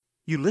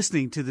You're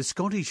listening to the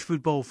Scottish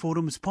Football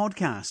Forums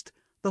podcast,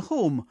 the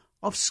home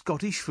of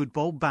Scottish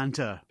football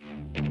banter.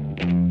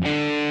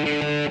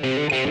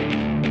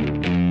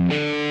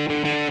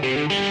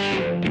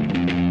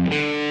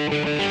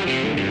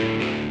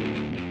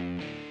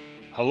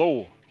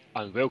 Hello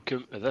and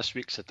welcome to this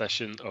week's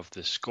edition of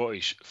the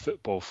Scottish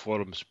Football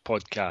Forums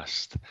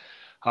podcast.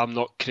 I'm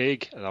not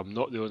Craig and I'm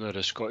not the owner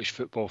of Scottish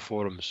Football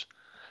Forums.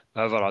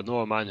 However, I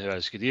know a man who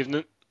is. Good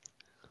evening.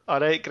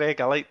 Alright,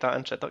 Greg, I like that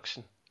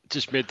introduction.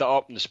 Just made that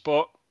up on the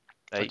spot.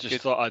 Right, I just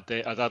good. thought I'd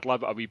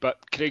ad-lib it a wee bit.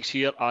 Craig's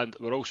here and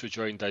we're also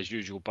joined as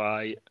usual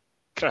by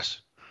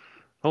Chris.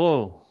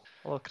 Hello.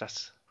 Hello,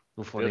 Chris.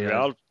 There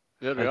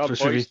we are,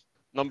 boys.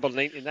 Number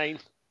 99.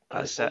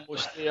 That's it.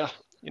 Almost there.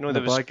 You know,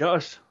 there was a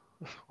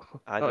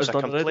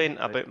done complaint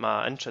already. about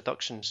my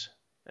introductions.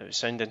 It was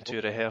sounding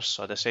too rehearsed,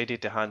 so I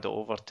decided to hand it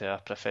over to a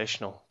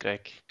professional,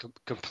 Greg.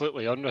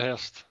 Completely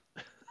unrehearsed.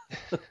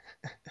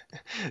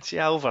 See,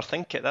 I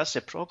overthink it. That's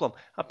the problem.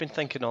 I've been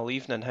thinking all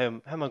evening,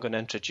 how am I going to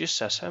introduce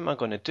this? How am I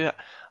going to do it?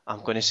 I'm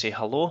going to say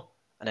hello,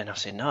 and then I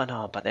say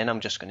no, but then I'm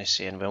just going to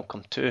say and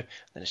welcome to,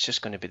 and it's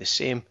just going to be the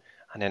same.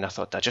 And then I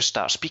thought, did I just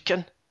start speaking?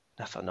 And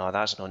I thought, no,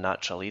 that's not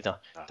natural either.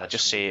 Did I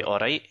just say, all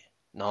right?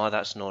 No,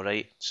 that's not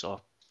right. So,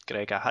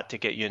 Greg, I had to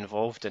get you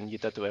involved, and you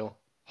did well.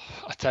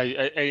 I tell you,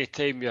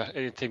 anytime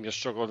you're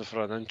struggling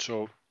for an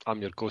intro,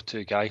 I'm your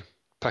go-to guy.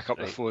 Pick up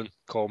the phone,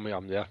 call me,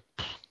 I'm there.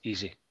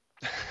 Easy.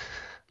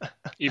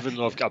 Even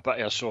though I've got a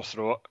bit of a sore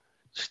throat,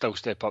 still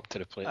step up to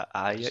the plate.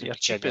 You're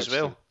cheap as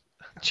well.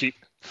 Cheap,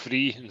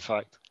 free, in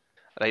fact.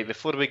 Right,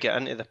 before we get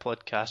into the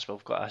podcast,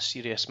 we've got a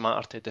serious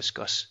matter to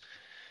discuss.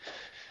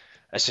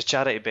 It's a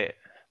charity bet.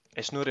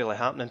 It's not really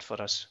happening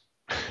for us.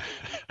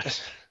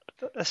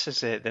 This is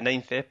the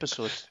 9th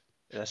episode of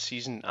this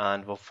season,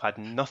 and we've had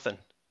nothing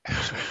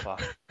so far.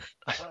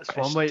 That's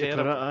one way to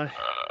put it, aye.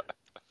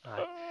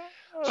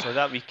 So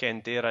that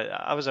weekend there,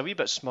 I was a wee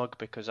bit smug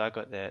because I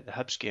got the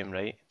Hibs game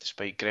right,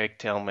 despite Greg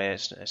telling me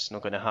it's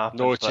not going to happen.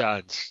 No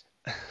chance.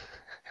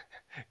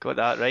 Got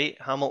that right.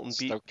 Hamilton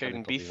Still beat can't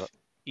Cowden believe Beef. it.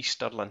 East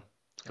Stirling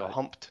got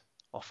humped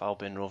off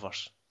Albion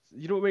Rovers.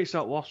 You know what makes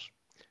that worse?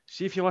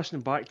 See if you're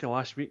listening back to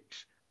last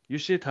week's, you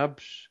said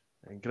Hibs,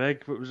 and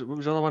Greg, what was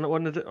the other one that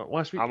won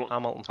last week?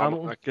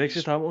 Hamilton. Greg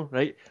said Hamilton,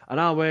 right? And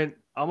I went,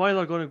 I'm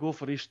either going to go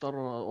for East Stirling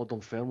or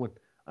Dunfermline.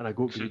 And I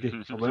got greedy.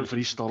 So I went for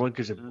East Stirling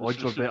because the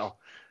odds were better.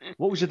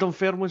 What was the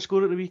Dunfermline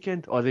score at the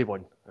weekend? Oh, they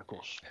won, of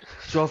course.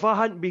 So if I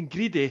hadn't been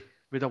greedy,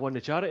 we'd have won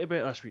the charity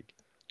bet this week.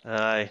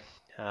 Aye,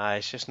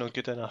 it's just not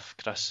good enough,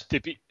 Chris.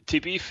 To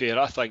be fair,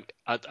 I think,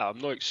 I'm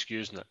not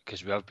excusing it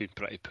because we have been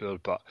pretty poor,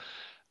 but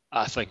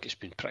I think it's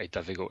been pretty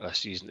difficult this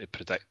season to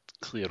predict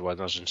clear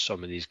winners in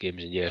some of these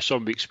games. And yeah,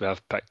 some weeks we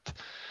have picked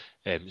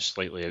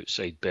slightly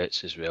outside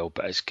bets as well,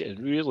 but it's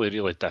getting really,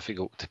 really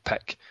difficult to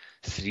pick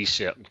 3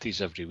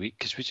 certainties every week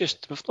because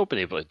we've not been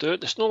able to do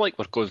it. It's not like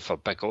we're going for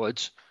big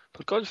odds.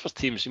 We're going for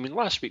teams. I mean,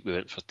 last week we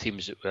went for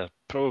teams that were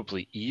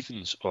probably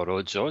evens or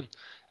odds on,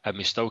 and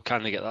we still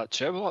can't get that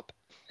treble up.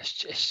 It's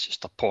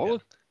just appalling.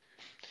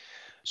 Yeah.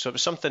 So it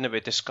was something that we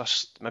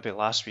discussed maybe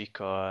last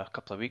week or a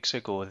couple of weeks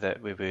ago,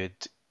 that we would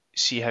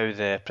see how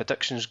the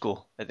predictions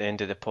go at the end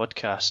of the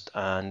podcast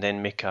and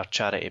then make our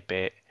charity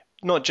bet.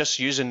 Not just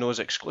using those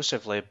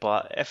exclusively,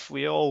 but if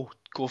we all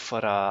go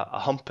for a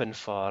humping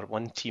for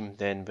one team,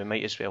 then we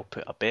might as well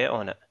put a bet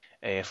on it.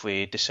 If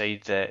we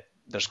decide that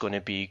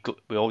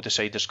we all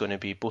decide there's going to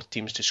be both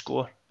teams to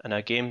score in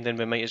a game, then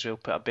we might as well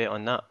put a bet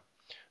on that.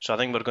 So I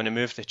think we're going to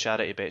move the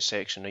charity bet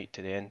section right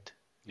to the end.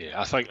 Yeah,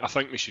 I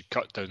think we should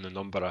cut down the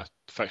number of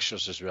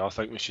fixtures as well. I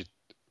think we should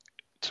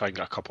try and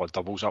get a couple of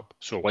doubles up.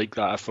 So like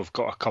that, if we've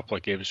got a couple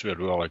of games where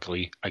we all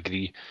agree,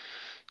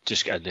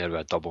 just get in there with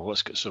a double.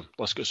 Let's get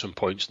some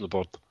points on the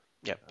board.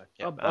 Yep.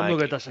 I'm not going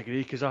to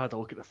disagree because I had a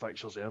look at the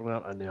fixtures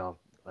earlier and they are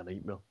a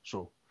nightmare.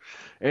 So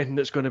anything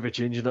that's going to be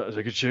changing it is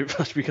a good shout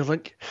for this week, I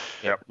think.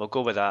 Yep, we'll go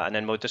with that, and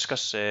then we'll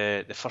discuss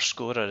the first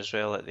scorer as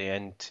well at the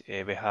end.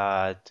 We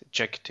had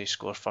Jig to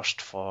score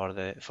first for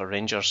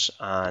Rangers,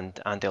 and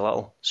Andy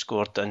Little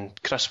scored, and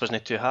Chris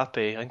wasn't too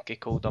happy. I think he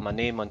called him a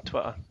name on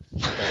Twitter.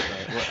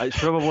 It's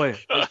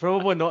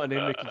probably not a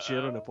name we can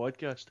share on the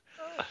podcast.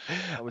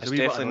 It's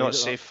definitely not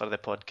safe for the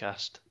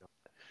podcast.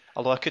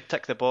 Although I could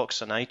tick the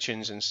box on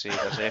iTunes and say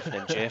there's effing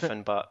and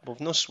jeffing, but we've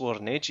no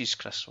sworn ages,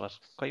 Chris. We're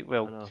quite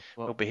well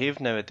behaved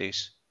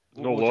nowadays.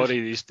 No lorry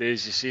these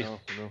days, you see.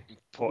 No.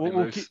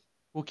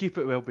 We'll keep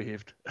it well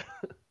behaved.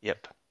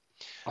 Yep.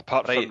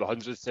 Apart from the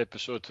 100th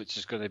episode, which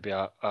is going to be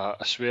a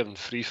swearing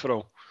free for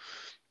all,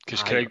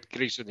 because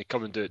Greg's going to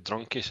come and do it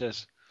drunk, he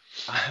says.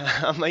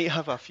 I might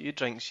have a few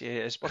drinks. Yeah,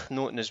 it's worth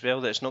noting as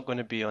well that it's not going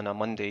to be on a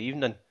Monday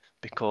evening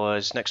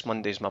because next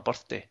Monday is my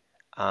birthday,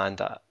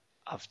 and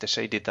I've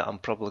decided that I'm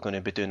probably going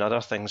to be doing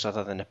other things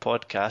other than the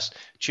podcast.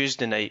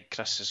 Tuesday night,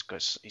 Chris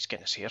he's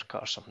getting his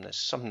haircut or something.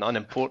 It's something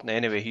unimportant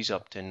anyway. He's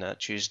up to that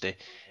Tuesday,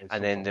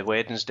 and then the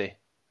Wednesday,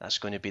 that's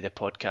going to be the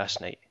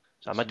podcast night.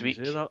 So midweek.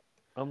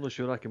 I'm not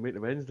sure I can make the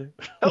Wednesday.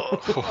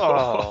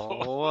 Oh,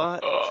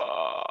 what?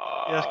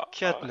 You're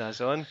kidding us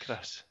on,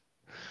 Chris.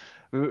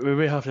 We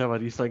may have to have a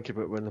rethink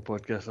about when the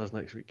podcast is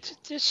next week.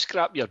 Just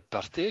scrap your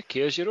birthday. Who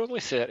cares? You're only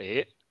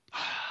 38.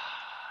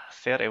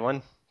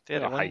 31.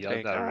 31, Aye,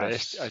 Craig. the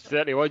rest.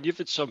 31. You've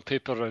had some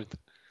paper round.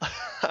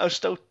 I'm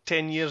still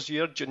 10 years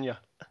your junior.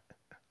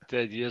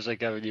 10 years I've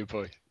given you,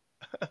 boy.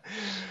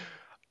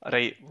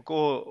 Right, we'll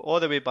go all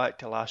the way back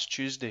to last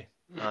Tuesday,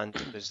 and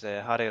it was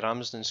the Harry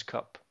Ramsden's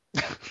Cup.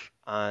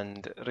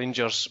 And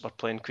Rangers were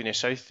playing Queen of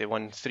South. They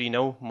won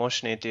 3-0.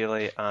 Moshney,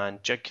 Daly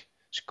and Jig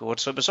scored.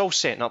 So it was all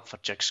setting up for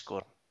Jig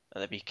scoring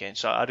at the weekend.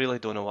 So I really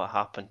don't know what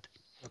happened.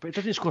 But he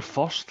didn't score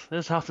first.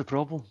 That's half the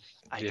problem.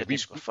 I didn't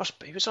score first,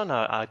 but he was on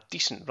a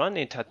decent run.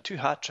 He'd had 2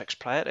 hat-tricks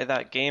prior to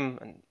that game,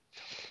 and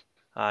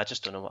I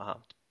just don't know what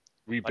happened.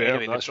 We better,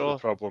 anyway, that's what the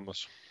problem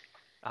is.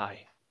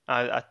 Aye.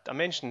 I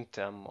mentioned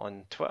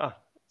on Twitter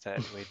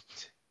that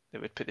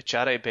we'd put the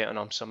charity bet on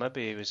him, so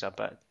maybe he was a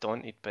bit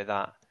daunted by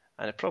that,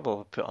 and it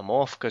probably put him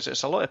off because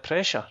it's a lot of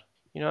pressure.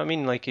 You know what I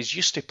mean? Like, he's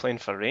used to playing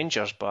for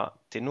Rangers, but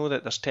to know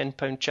that there's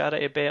 £10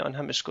 charity bet on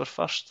him to score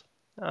first,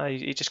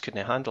 he just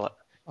couldn't handle it.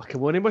 Oh,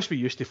 come on, he must be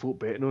used to folk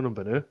betting on him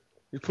by now.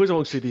 He plays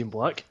alongside Ian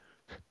Black.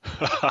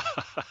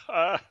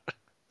 I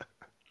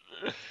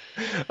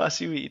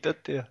see what you did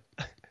there.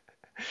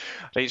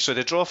 Right, so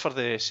the draw for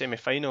the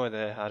semi-final of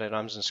the Harry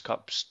Ramsden's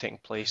Cup's taking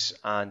place,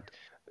 and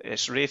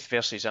it's Raith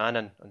versus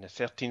Annan on the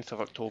 13th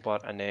of October,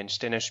 and then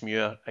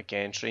Stenhousemuir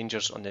against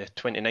Rangers on the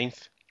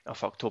 29th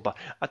of October.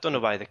 I don't know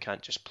why they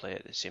can't just play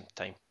at the same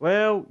time.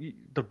 Well,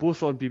 they're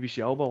both on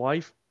BBC Alba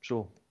live,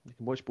 so you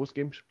can watch both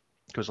games.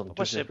 Because on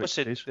What's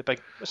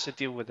the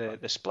deal with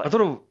the split? I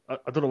don't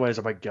know why there's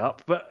a big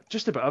gap, but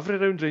just about every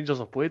round Rangers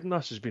have played in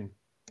this has been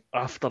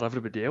after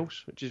everybody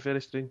else, which is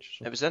very strange.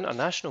 So. It was the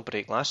international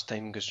break last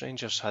time because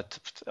Rangers had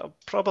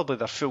probably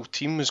their full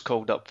team was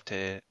called up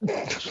to.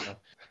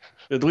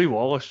 Lee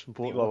Wallace,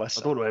 important. Lee Wallace.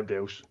 I don't know anybody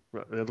else.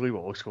 Lee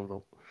Wallace called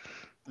up.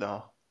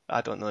 No, I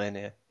don't know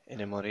any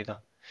more either.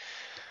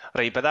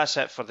 Right, but that's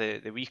it for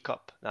the Wii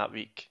Cup that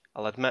week.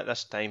 I'll admit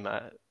this time,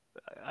 I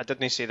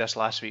didn't say this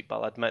last week, but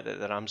I'll admit that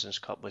the Ramsden's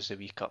Cup was the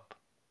Wii Cup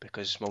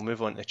because we'll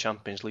move on to the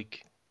Champions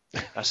League.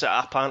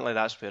 Apparently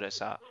that's where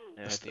it's at.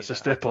 It's a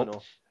step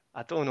up.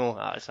 I don't know.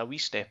 It's a wee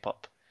step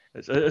up.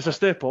 It's a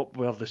step up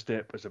where the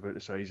step is about the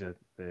size of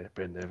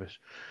Ben Nevis.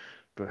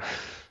 But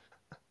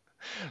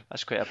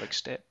that's quite a big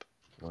step.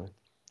 Right.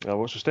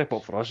 Well, it's a step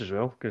up for us as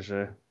well because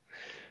it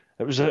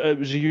was a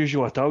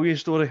usual Italian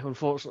story,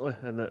 unfortunately,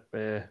 and that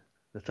the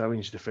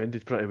Italians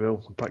defended pretty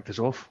well and picked us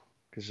off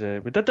because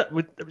we did that.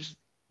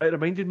 It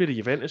reminded me of the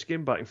Juventus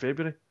game back in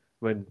February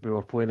when we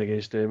were playing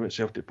against them at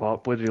Celtic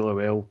Park. Played really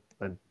well,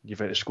 and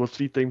Juventus scored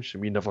 3 times,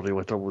 and we never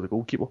really troubled the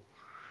goalkeeper.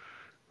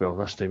 Well,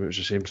 this time it was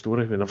the same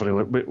story. We never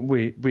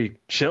really, we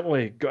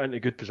certainly got into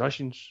good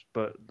positions,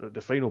 but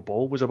the final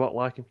ball was a bit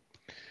lacking.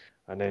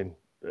 And then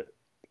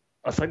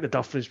I think the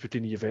difference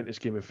between the Juventus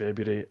game in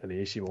February and the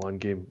AC Milan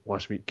game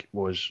last week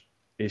was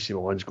AC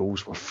Milan's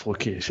goals were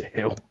fluky as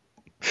hell.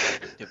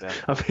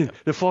 I mean,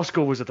 the first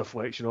goal was a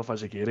deflection off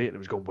Azaguirre, and it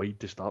was going wide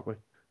to start with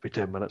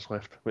 10 minutes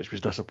left, which was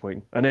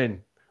disappointing. And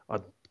then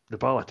the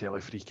Balotelli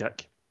free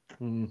kick.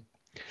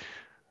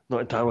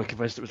 Not entirely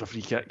convinced it was a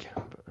free kick.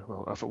 But,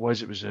 well, if it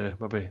was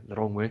maybe the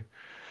wrong way.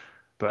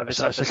 But it was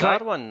a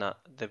bizarre one, that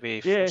the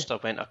way Foster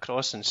went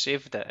across and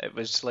saved it. It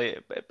was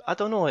like, I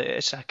don't know,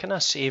 it's a kind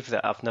of save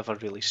that I've never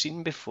really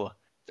seen before.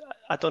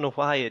 I don't know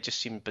why, it just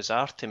seemed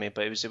bizarre to me,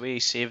 but it was the way he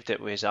saved it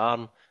with his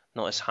arm,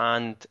 not his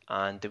hand,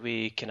 and the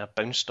way he kind of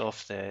bounced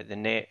off the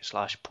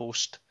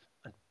net/post.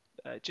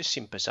 It just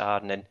seemed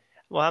bizarre. And then,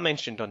 well, I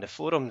mentioned on the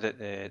forum that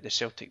the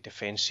Celtic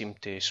defence seemed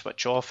to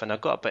switch off, and I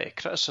got a bit of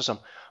criticism,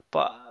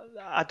 but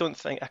I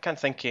can't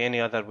think of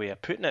any other way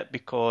of putting it,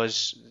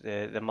 because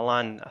the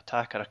Milan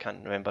attacker, I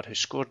can't remember who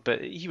scored,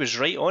 but he was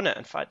right on it.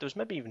 In fact, there was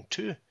maybe even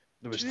 2.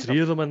 There was 3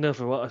 of them in there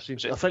for what I've seen.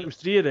 I think it was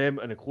 3 of them,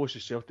 and the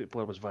closest Celtic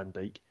player was Van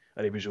Dijk,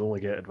 and he was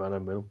only getting Van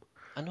Aanholt.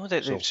 I know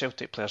that the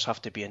Celtic players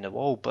have to be in the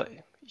wall, but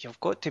you've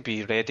got to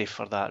be ready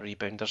for that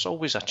rebound. There's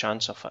always a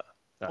chance of it.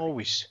 Aye.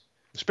 Always.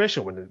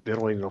 Especially when they're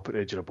lining up at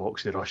the edge of the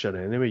box, they rush in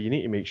anyway. You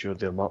need to make sure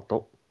they're marked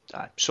up.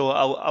 Aye. So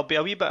I'll be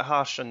a wee bit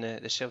harsh on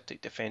the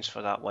Celtic defence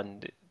for that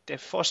one.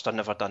 Foster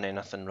never done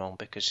anything wrong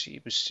because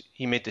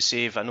he made the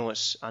save. I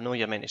know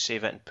you're meant to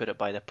save it and put it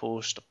by the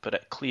post or put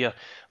it clear,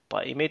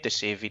 but he made the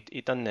save.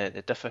 He done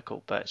the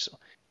difficult bits. So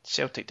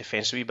Celtic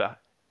defence, I'm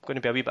going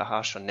to be a wee bit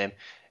harsh on them.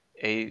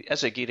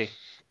 Azaguirre,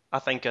 I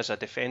think as a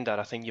defender,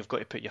 I think you've got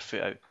to put your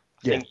foot out.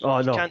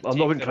 I'm not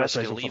going to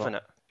criticise him for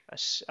that.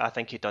 I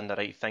think he done the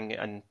right thing,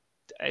 and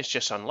it's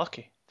just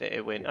unlucky that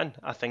it went in.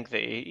 I think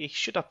that he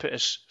should have put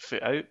his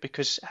foot out,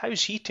 because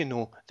how's he to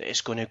know that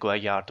it's going to go a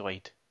yard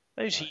wide?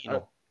 How's he to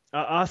know?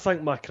 I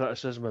think my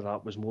criticism of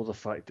that was more the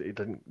fact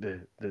that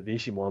the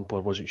AC Milan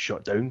player wasn't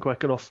shut down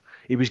quick enough.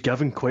 He was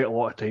given quite a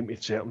lot of time to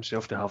set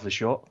himself to have the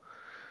shot,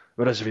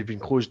 whereas if he'd been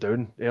closed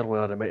down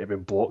earlier, it might have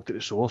been blocked at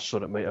the source,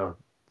 or it might have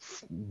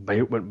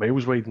went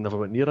miles wide and never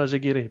went near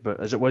Azaguirre. But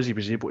as it was, he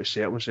was able to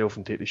set himself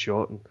and take the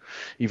shot, and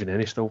even then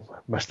he still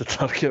missed the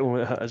target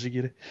when it hit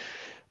Azaguirre.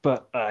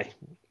 But aye,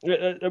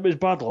 it was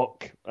bad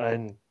luck,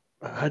 and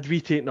had we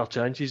taken our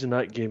chances in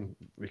that game,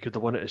 we could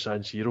have won it at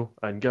San Siro.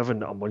 And given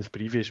that a month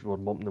previous we were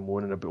mumping and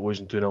moaning about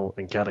losing 2-0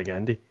 in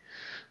Karagandhi,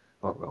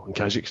 well, in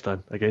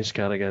Kazakhstan against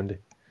Karagandhi,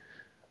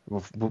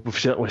 we've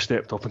certainly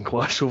stepped up in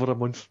class over a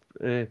month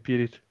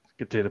period.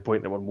 Get to the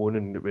point that we're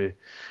moaning that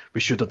we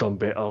should have done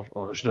better,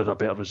 or should have had a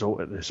better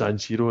result at the San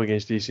Siro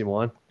against AC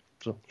Milan.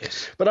 So,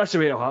 Yes. but that's the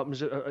way it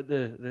happens at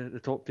the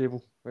top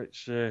table.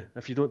 It's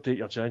if you don't take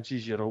your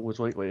chances, you're always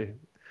likely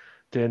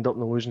to end up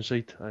on the losing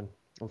side, and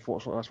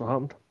unfortunately that's what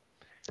happened.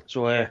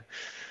 So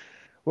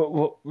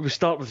we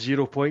start with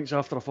 0 points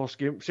after the first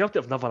game.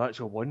 Celtic have never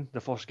actually won the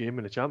first game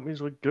in the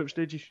Champions League group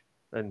stages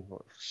in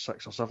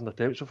 6 or 7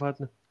 attempts we've had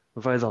now.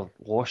 We've either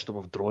lost or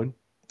we've drawn.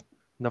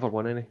 Never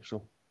won any.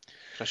 So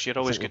Chris, you're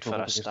always good for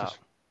a start.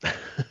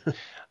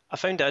 I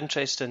found it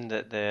interesting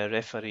that the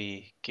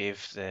referee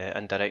gave the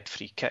indirect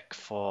free kick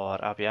for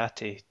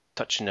Abiati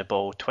touching the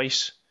ball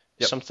twice.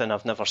 Yep. Something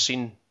I've never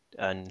seen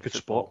in good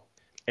football.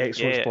 spot.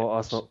 Excellent spot,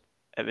 I thought.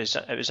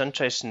 It was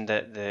interesting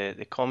that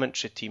the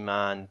commentary team,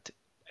 and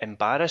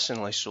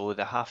embarrassingly so,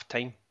 the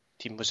half-time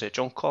team, was it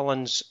John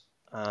Collins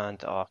and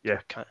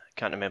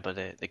can't remember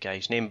the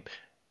guy's name,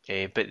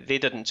 but they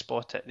didn't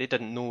spot it. They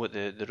didn't know what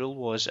the rule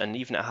was, and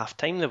even at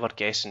half-time they were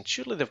guessing.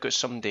 Surely they've got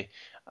somebody,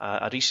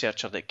 a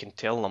researcher, that can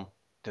tell them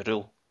the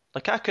rule.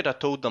 Like, I could have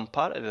told them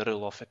part of the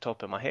rule off the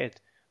top of my head,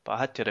 but I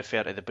had to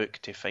refer to the book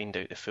to find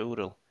out the full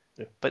rule.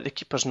 Yeah. But the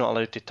keeper's not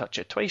allowed to touch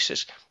it twice.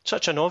 It's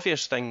such an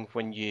obvious thing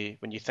when you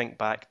think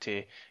back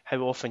to how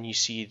often you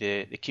see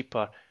the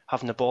keeper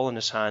having the ball in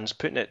his hands,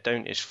 putting it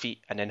down to his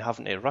feet, and then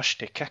having to rush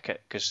to kick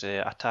it because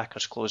the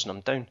attacker's closing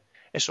him down.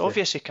 It's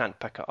obvious he can't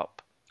pick it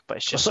up, but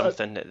it's just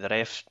something that the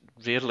ref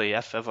rarely,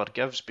 if ever,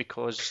 gives,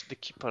 because the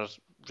keeper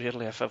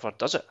rarely, if ever,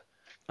 does it.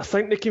 I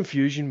think the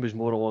confusion was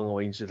more along the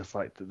lines of the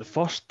fact that the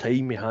first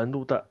time he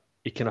handled it,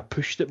 he kind of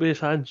pushed it with his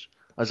hands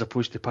as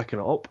opposed to picking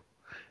it up.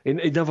 He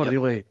never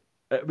really,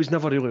 it was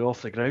never really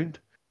off the ground.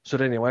 So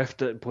then he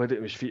left it and played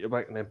it with his feet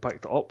back and then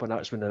picked it up, and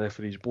that's when the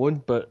referee's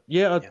blown. But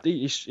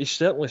he's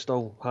certainly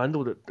still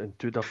handled it in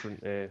 2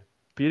 different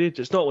periods.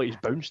 It's not like he's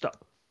bounced it,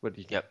 where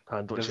he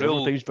handled it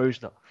several times,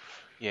 bounced it.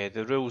 Yeah,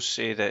 the rules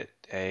say that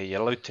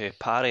you're allowed to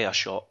parry a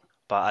shot,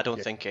 but I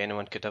don't think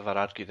anyone could ever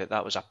argue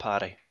that was a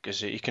parry,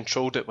 because he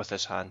controlled it with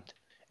his hand.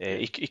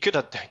 He could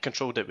have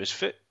controlled it with his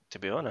foot, to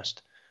be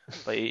honest,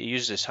 but he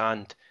used his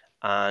hand.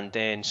 And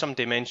then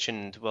somebody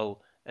mentioned,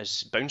 well,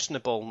 is bouncing the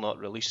ball not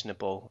releasing the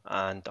ball?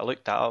 And I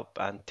looked that up,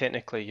 and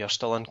technically you're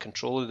still in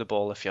control of the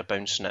ball if you're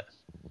bouncing it.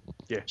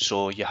 Yeah.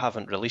 So you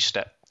haven't released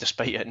it,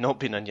 despite it not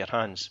being in your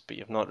hands, but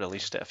you've not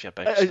released it if you're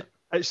bouncing it.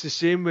 It's the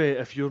same way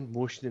if you're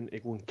motioning to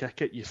go and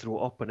kick it, you throw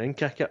it up and then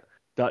kick it.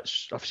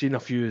 I've seen a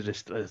few of the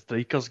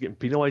strikers getting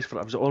penalised for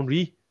it. Was it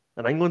Henry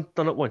in England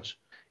done it once?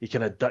 He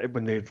kind of,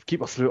 when the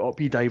keeper threw it up,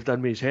 he dived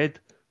in with his head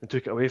and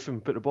took it away from him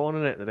and put the ball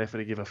in it. The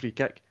referee gave a free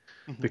kick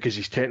because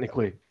he's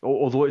technically,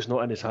 although it's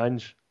not in his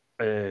hands,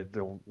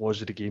 the laws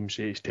of the game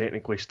say he's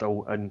technically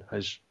still in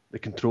the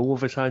control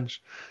of his hands.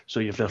 So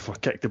you've therefore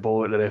kicked the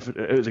ball out of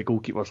the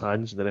goalkeeper's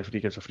hands, and the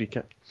referee gives a free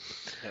kick.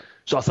 Yep.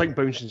 So I think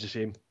bouncing's the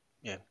same.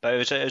 Yeah, but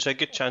it was a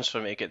good chance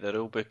for me to get the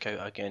rule book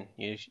out again.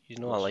 You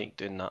know I like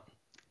doing that.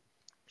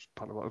 It's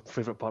part of my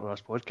favourite part of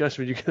this podcast,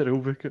 when you get the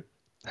rule book out,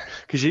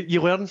 because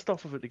you learn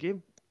stuff about the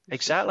game.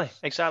 Exactly.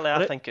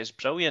 I think it's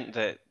brilliant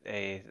that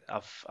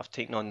I've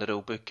taken on the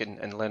rule book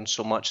and learned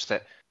so much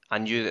that I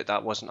knew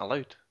that wasn't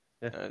allowed.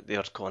 Yeah. They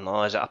were going,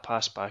 is it a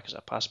pass back? Is it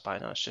a pass back?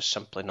 No, it's just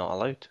simply not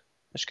allowed.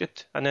 It's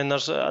good. And then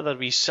there's other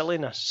wee silly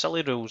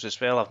rules as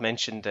well. I've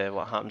mentioned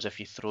what happens if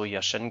you throw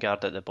your shin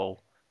guard at the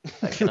ball,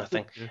 that kind of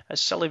thing.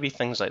 It's silly wee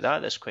things like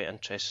that that's quite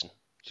interesting.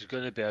 It's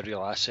going to be a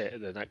real asset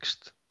at the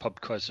next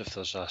pub quiz if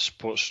there's a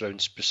sports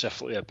round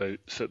specifically about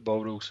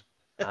football rules.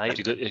 I'm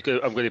going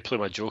to play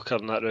my joker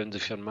in that round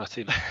if you're in my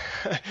team.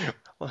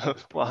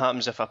 What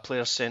happens if a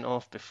player's sent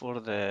off before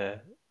the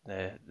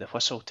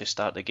whistle to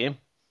start the game?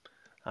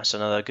 That's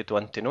another good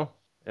one to know.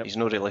 Yep. He's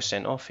not really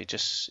sent off.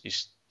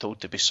 He's told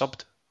to be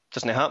subbed.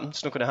 Doesn't happen.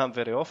 It's not going to happen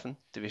very often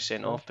to be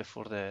sent off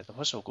before the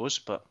whistle goes,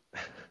 but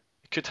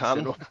it could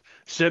happen.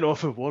 Sent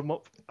off in warm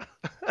up.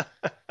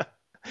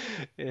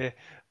 Yeah,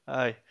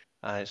 aye,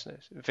 it's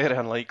very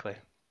unlikely.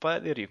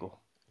 But there you go.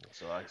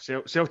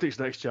 So Celtic's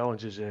next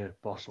challenge is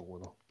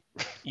Barcelona.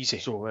 Easy.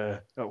 So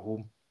at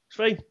home, it's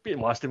fine. Beat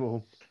them last time at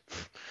home.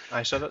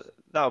 Aye, so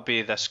that'll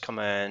be this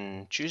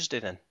coming Tuesday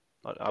then,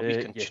 or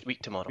a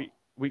week tomorrow.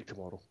 Week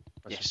tomorrow.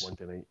 Yes.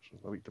 Monday night. So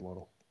a week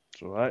tomorrow.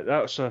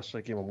 So that's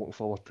a game I'm looking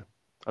forward to.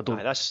 I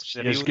don't. That's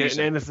the real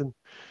reason. Anything.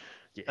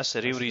 Yes, that's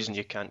the real reason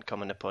you can't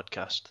come on the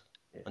podcast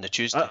on the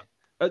Tuesday.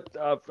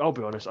 I'll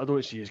be honest. I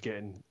don't see us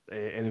getting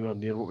anywhere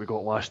near what we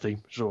got last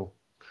time. So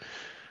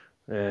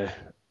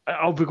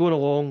I'll be going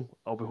along.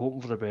 I'll be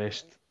hoping for the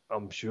best.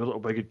 I'm sure it'll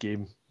be a good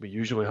game. We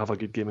usually have a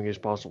good game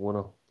against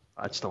Barcelona.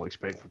 I'd still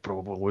expect we'll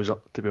probably lose it,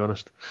 to be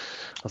honest.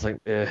 I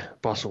think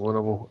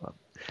Barcelona will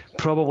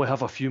probably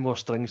have a few more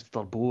strings to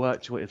their bow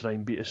actually to try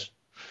and beat us,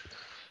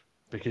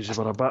 because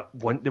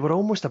they were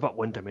almost a bit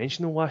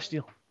one-dimensional last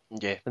year.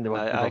 Yeah, and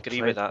I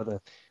agree with that.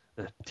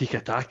 The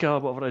tiki-taka or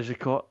whatever it is you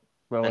call it.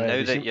 Well, and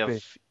now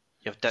that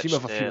You've Seem to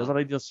have a few ditched other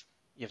ideas.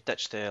 you've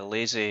ditched the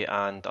lazy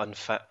and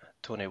unfit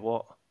Tony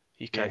Watt.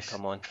 He can't Yes.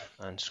 come on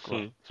and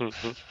score.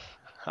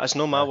 That's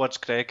no my words,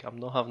 Craig. I'm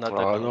not having that.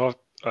 Oh, no,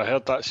 I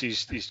heard that's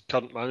his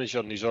current manager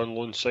and he's on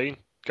loan sign,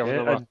 giving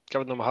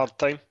him a hard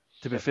time.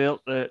 To be fair,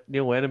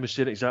 Neil Lennon was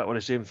saying exactly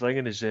the same thing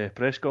in his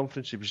press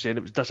conference. He was saying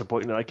it was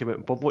disappointing that I came out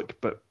in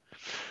public, but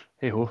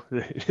hey ho,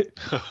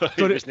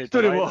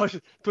 Tony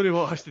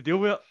Watt has to deal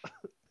with it.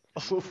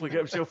 Hopefully get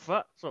himself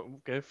fit. So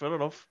okay, fair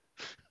enough.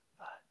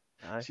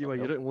 See why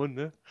you're out on loan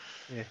now.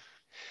 Yeah.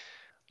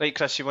 Right,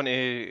 Chris, you want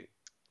to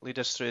lead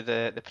us through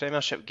the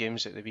Premiership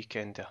games at the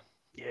weekend there?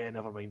 Yeah,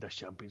 never mind this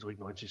Champions League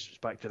nonsense. It's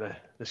back to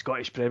the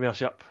Scottish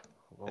Premiership.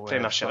 The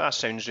Premiership, that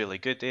sounds really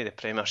good, eh? The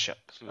Premiership.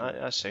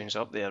 That sounds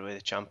up there with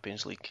the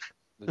Champions League.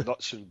 The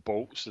nuts and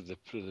bolts of the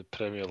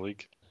Premier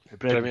League.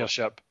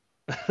 Premiership.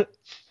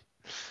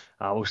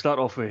 We'll start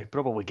off with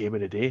probably game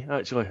of the day,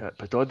 actually, at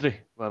Pittodrie,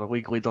 where the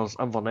league leaders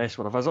Inverness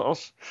were the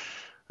visitors.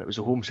 It was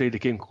the home side that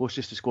came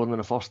closest to scoring in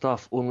the first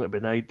half, only to be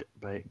denied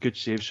by good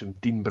saves from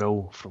Dean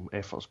Brill from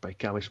efforts by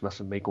Cammy Smith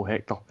and Michael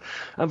Hector.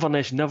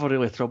 Inverness never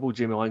really troubled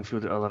Jamie Langfield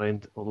at the other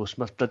end, although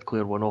Smith did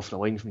clear one off the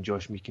line from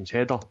Josh Meakin's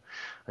header.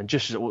 And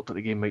just as it looked like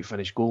the game might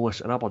finish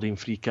goalless, an Aberdeen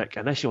free kick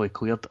initially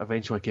cleared,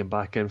 eventually came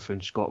back in,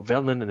 found Scott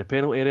Vernon in the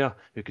penalty area,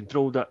 who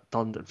controlled it,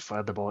 turned and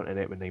fired the ball into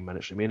net with 9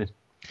 minutes remaining.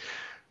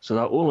 So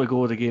that only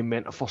goal of the game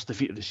meant a first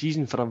defeat of the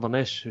season for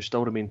Inverness, who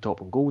still remain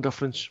top on goal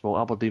difference, while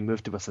Aberdeen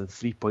moved to within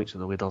 3 points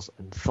of the leaders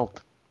in third.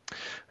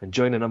 And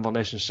joining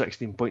Inverness in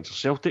 16 points are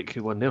Celtic,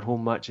 who won their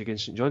home match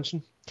against St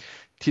Johnstone.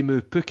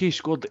 Timu Pukki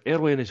scored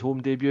early in his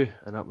home debut,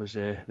 and that was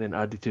then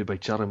added to by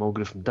Charlie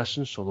Mulgrew from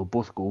distance, although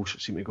both goals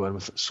seem to go in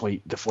with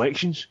slight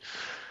deflections.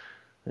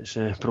 It's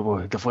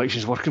probably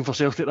deflections working for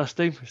Celtic this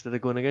time, instead of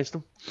going against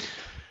them.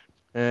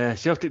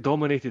 Celtic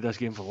dominated this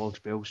game for long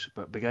spells,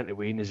 but began to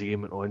wane as the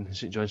game went on.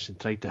 St Johnstone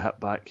tried to hit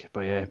back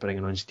by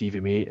bringing on Stevie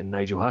May and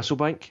Nigel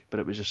Hasselbank,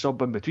 but it was a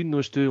sub in between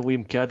those two,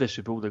 Liam Caddis,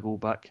 who pulled a goal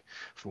back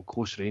from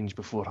close range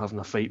before having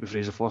a fight with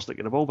Fraser Forster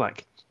getting the ball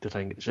back to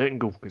try and get the second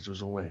goal, because there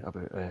was only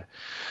about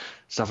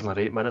 7 or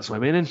 8 minutes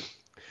remaining.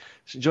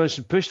 St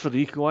Johnstone pushed for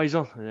the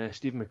equaliser.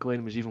 Stephen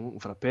McLean was even looking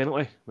for a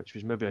penalty, which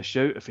was maybe a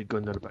shout if he'd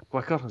gone down a bit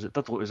quicker, as it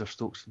did look as if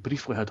Stokes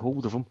briefly had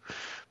hold of him,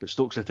 but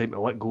Stokes had time to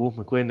let go.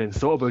 McLean then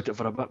thought about it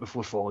for a bit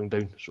before falling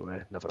down, so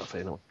never a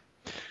penalty.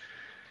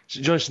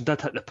 St Johnstone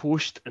did hit the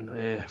post,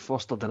 and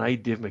Forster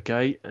denied Dave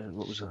Mackay, and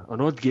what was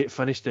an odd gate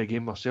finish to a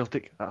game where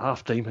Celtic at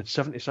half time had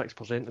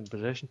 76% in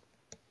possession.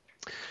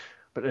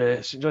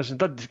 But St Johnstone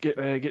did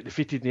get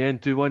defeated in the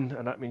end 2-1,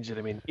 and that means they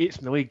remain 8th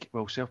in the league,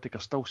 while Celtic are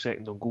still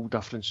second on goal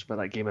difference, but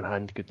that game in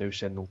hand could now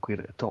send them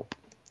clear at the top.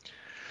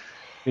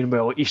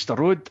 Meanwhile, at Easter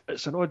Road,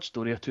 it's an odd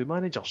story of two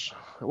managers.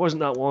 It wasn't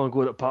that long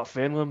ago that Pat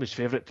Fenlon was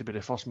favourite to be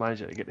the first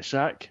manager to get the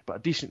sack, but a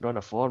decent run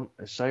of form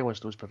has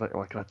silenced those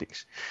particular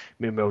critics.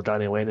 Meanwhile,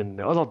 Danny Lennon in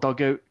the other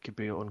dugout could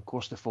be on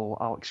course to follow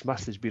Alex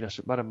Smith as being a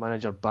St Mirren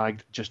manager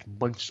bagged just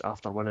months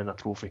after winning a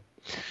trophy.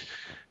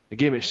 The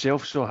game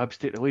itself saw Hibs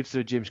take the lead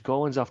through James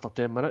Collins after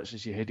 10 minutes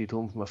as he headed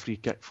home from a free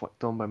kick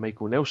flicked on by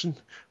Michael Nelson.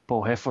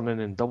 Paul Heffernan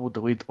then doubled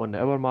the lead on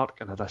the hour mark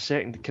and had a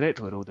second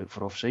correctly ruled out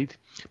for offside,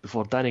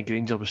 before Danny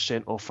Granger was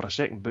sent off for a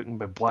second booking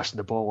by blasting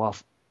the ball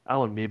off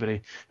Alan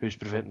Maybury, who was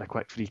preventing a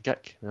quick free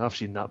kick. Now, I've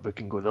seen that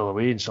booking go the other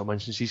way in some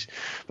instances,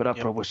 but that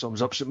probably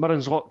sums up St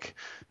Mirren's luck,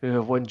 who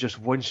have won just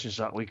once since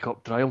that League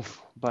Cup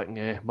triumph back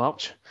in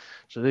March.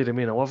 So they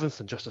remain 11th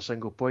and just a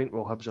single point,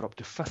 while Hibs are up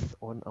to 5th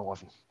on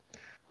 11.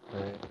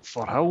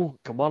 For Hull,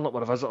 Kilmarnock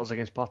were visitors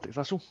against Partick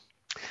Thistle.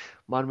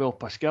 Manuel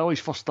Pascali's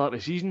first start of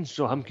the season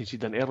saw him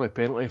concede an early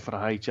penalty for a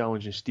high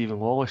challenge in Stephen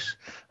Wallace,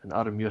 and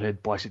Aaron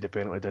Muirhead blasted the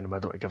penalty down the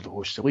middle to give the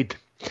hosts the lead.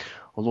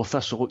 Although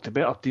Thistle looked a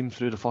better team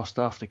through the first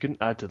half, they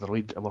couldn't add to their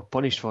lead and were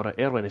punished for it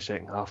early in the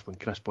second half when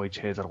Chris Boyd's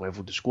header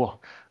levelled the score,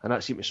 and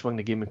that seemed to swing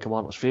the game in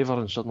Kilmarnock's favour,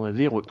 and suddenly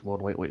they looked more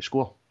likely to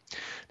score.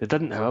 They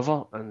didn't,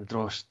 however, and the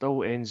draw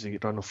still ends the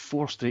run of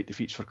 4 straight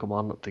defeats for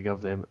Kilmarnock to give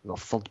them their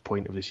 3rd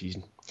point of the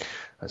season.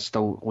 It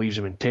still leaves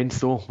them in 10th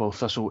though, while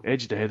Thistle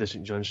edged ahead of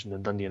St Johnstone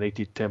and Dundee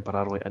United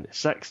temporarily into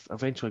 6th,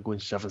 eventually going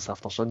 7th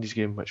after Sunday's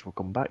game, which we'll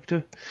come back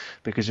to,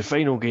 because the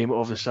final game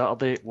of the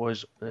Saturday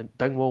was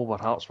Dingwall, where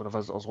Hearts were the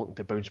visitors looking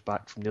to bounce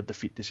back from their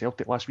defeat to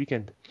Celtic last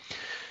weekend.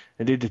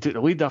 Indeed, they took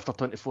the lead after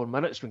 24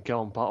 minutes when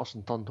Callum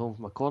Patterson turned home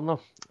from a corner,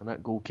 and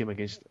that goal came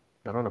against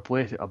the run of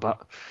play a bit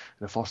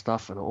in the first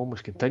half, and it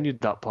almost continued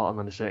that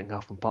pattern in the second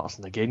half when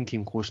Patterson again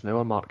came close to the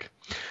hour mark.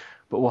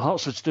 But while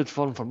Hearts had stood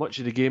firm for much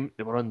of the game,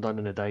 they were undone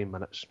in the dying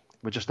minutes.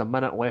 With just a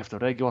minute left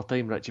of regular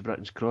time, Richie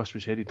Britton's cross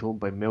was headed home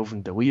by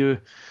Melvin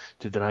DeLeo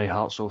to deny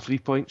Hearts all 3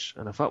 points,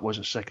 and if that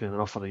wasn't sickening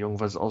enough for the young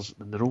visitors,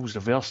 then the roles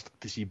reversed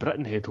to see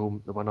Britton head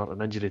home the winner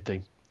in injury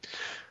time.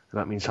 And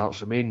that means Hearts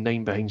remain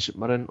 9 behind St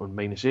Mirren on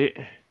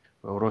 -8,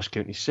 while Ross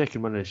County's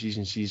second win of the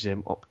season sees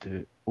them up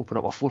to open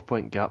up a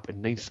 4-point gap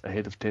in 9th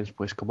ahead of 10th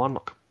place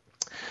Kilmarnock.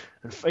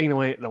 And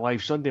finally, the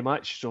live Sunday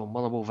match saw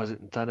Motherwell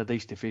visiting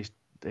Tannadice to face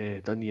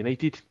Dundee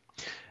United.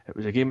 It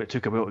was a game that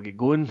took a while to get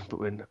going, but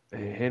when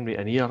Henry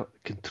Anir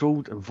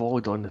controlled and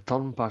volleyed on the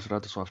turn past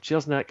Radoslav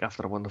Czerniak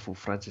after a wonderful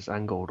Francis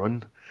Angol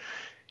run,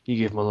 He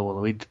gave Motherwell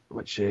the lead,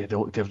 which they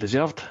looked to have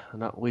deserved,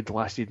 and that lead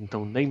lasted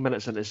until 9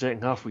 minutes into the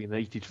second half, where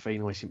United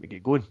finally seemed to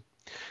get going.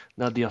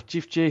 Nadir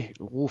Chifche,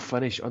 low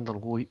finish under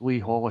Lee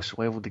Hollis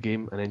levelled the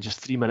game, and then just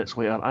 3 minutes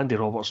later, Andy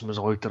Robertson was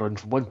allowed to run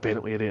from one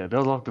penalty area to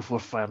the other before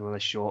firing a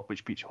shot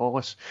which beat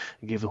Hollis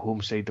and gave the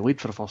home side the lead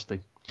for the first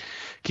time.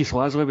 Keith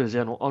Lasley was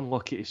then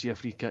unlucky to see a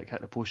free kick hit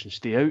the post and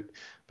stay out,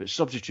 but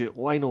substitute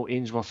Lionel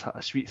Ainsworth hit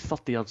a sweet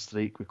 30-yard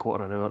strike with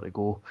quarter of an hour to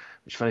go,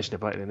 which finished in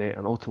the back of the net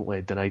and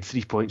ultimately denied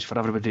 3 points for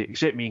everybody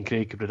except me and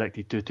Craig, who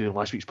predicted 2-2 in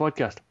last week's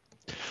podcast.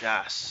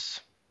 Yes.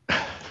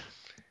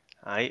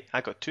 I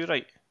got 2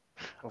 right.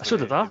 So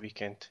did I. The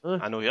weekend.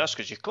 I know that's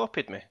because you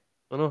copied me.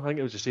 I know, I think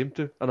it was the same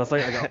too. And I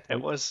think I got a point.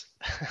 It was.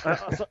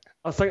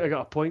 I think I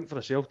got a point for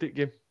the Celtic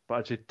game, but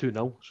I said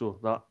 2-0, so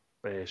that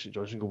St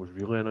Johnstone goal was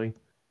really annoying.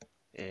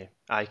 Yeah,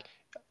 I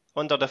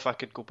wondered if I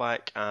could go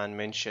back and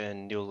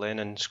mention Neil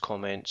Lennon's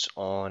comments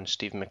on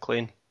Stephen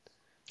McLean.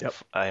 Yep.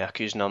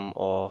 Accusing him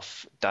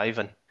of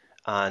diving.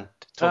 And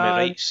Tommy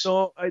Wright's...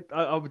 No,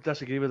 I would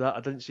disagree with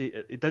that. He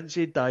didn't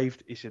say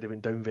dived, he said he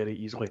went down very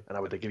easily, and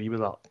I would agree with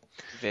that.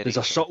 There's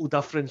a subtle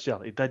difference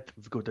there. He did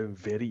go down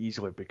very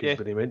easily because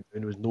when he went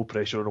down, there was no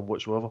pressure on him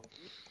whatsoever.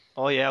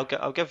 Oh yeah,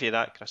 I'll give you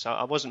that, Chris.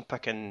 I wasn't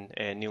picking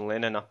Neil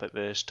Lennon up, it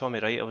was Tommy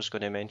Wright I was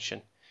going to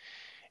mention.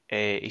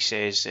 He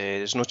says,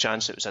 there's no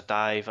chance it was a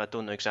dive. I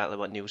don't know exactly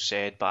what Neil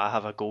said, but I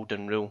have a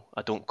golden rule.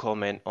 I don't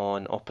comment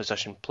on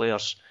opposition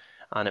players.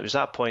 And it was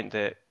that point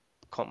that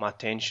caught my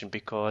attention,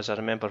 because I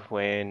remember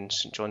when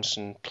St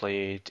Johnstone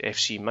played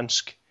FC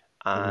Minsk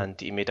and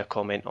he made a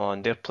comment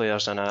on their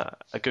players, and I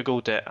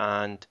googled it,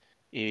 and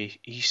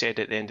he said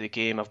at the end of the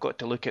game, I've got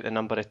to look at the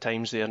number of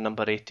times their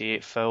number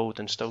 88 fouled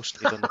and still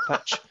stayed on the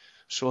pitch.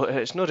 So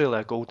it's not really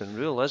a golden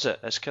rule, is it?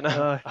 It's kind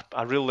of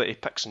a rule that he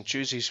picks and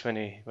chooses when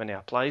he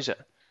applies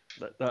it.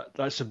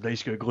 That's some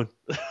nice googling.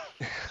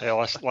 Hey,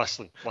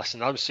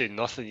 listen, I'm saying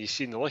nothing. You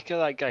seen the look of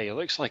that guy? He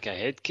looks like a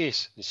head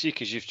case. And see,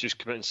 because you've just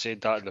come out and said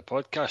that in the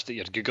podcast that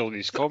you're googling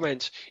his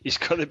comments, he's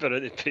going to be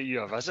around to pay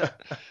you a visit.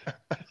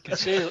 You can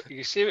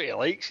say what he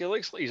likes. He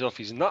looks like he's off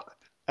his nut.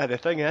 And the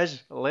thing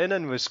is,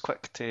 Lennon was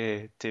quick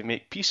to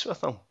make peace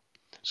with him.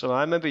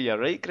 So maybe you're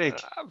right,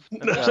 Greg.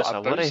 That's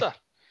a worry.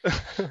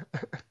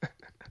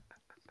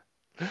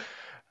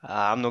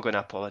 I'm not going to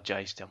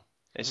apologise to him.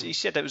 He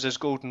said it was his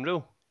golden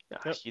rule.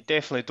 Yep. You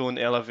definitely don't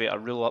elevate a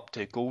rule up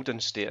to golden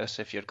status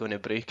if you're going to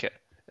break it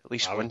at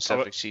least once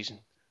every season.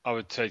 I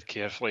would tread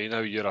carefully. Now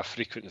you're a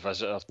frequent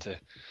visitor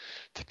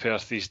to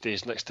Perth these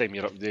days. Next time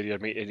you're up there, you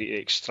need to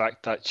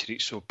extract that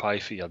chorizo pie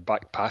for your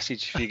back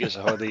passage if he gets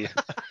a hold of you.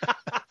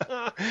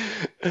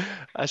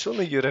 It's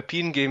only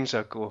European games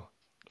I go,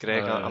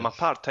 Greg. I'm a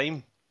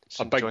part-time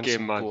a big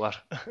game man.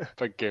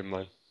 Big game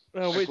man.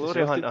 Well, wait,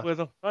 Celtic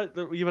weather.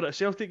 You were at a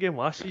Celtic game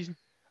last season.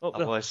 I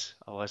was.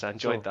 I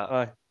enjoyed that.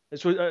 Aye.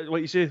 It's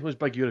what you say was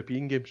big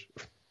European games.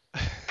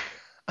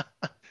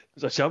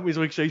 There's a Champions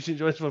League side St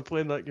Johnstone were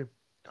playing that game.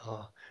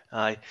 Oh,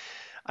 aye.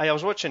 I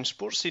was watching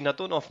Sports Scene. I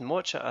don't often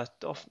watch it. I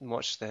often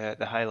watch the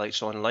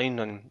highlights online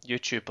on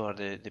YouTube or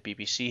the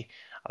BBC.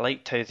 I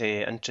liked how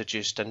they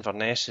introduced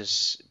Inverness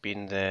as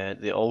being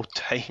the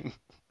all-time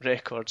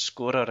record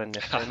scorer in the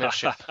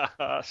Premiership.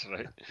 That's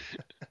right.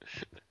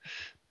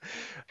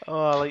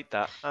 Oh, I like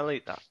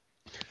that.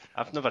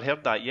 I've never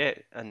heard that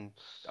yet, and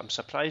I'm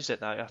surprised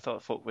at that. I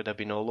thought folk would have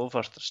been all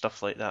over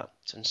stuff like that,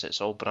 since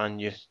it's all brand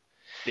new.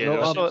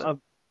 Yeah,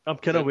 I'm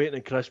kind of waiting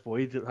on Chris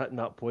Boyd hitting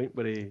that point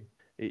where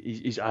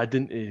he's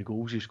adding to the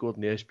goals he scored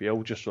in the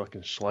SPL just so I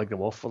can slag them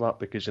off for that,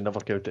 because he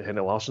never counted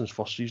Henry Larsson's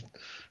first season.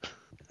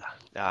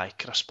 Aye,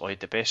 Chris Boyd,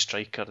 the best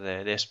striker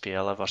the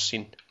SPL ever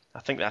seen.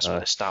 I think that's what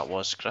the stat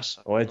was, Chris.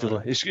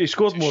 He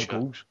scored more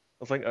goals.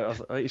 I think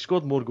he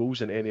scored more goals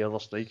than any other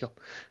striker,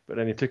 but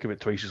then he took about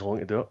twice as long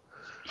to do it.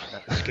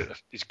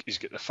 He's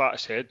got the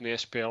fattest head in the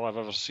SPL I've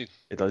ever seen.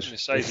 He does. The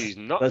size he's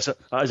nuts.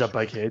 That is a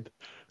big head.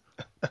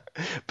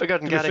 Bigger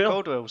than Gary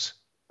Caldwell's.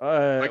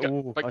 Bigger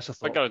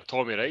than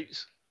Tommy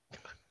Wright's.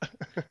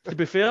 To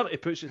be fair, he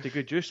puts it to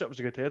good use. That was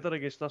a good header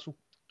against Thistle.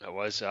 It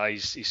was.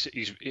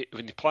 He's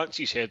when he plants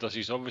his headers,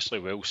 he's obviously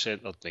well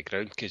centred in the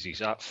ground because he's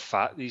that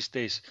fat these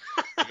days.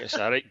 It's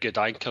a right good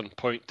anchoring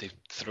point to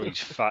throw his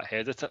fat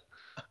head at it.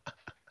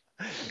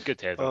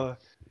 Good header.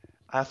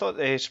 I thought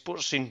the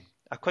Sports Scene,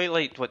 I quite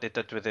liked what they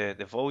did with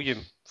the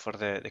volume for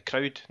the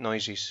crowd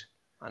noises.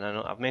 And I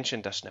know I've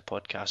mentioned this in the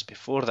podcast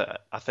before,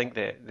 that I think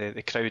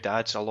the crowd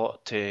adds a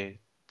lot to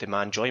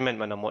my enjoyment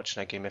when I'm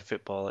watching a game of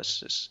football.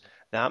 It's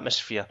the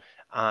atmosphere,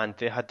 and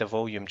they had the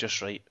volume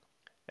just right.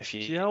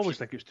 I always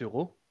think it's too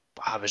low.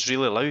 But I was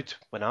really loud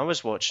when I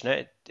was watching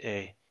it.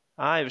 It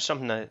was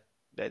something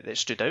that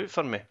stood out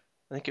for me.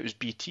 I think it was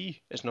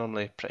BT is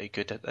normally pretty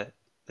good at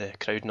the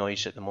crowd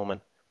noise at the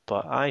moment.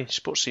 But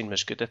Sports Scene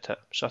was good at it.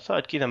 So I thought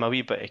I'd give them a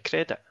wee bit of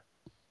credit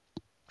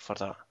for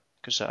that,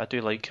 because I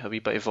do like a wee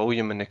bit of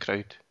volume in the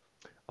crowd.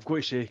 I've got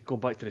to say,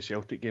 going back to the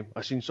Celtic game,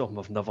 I've seen something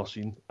I've never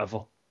seen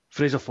ever.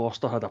 Fraser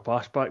Forster had a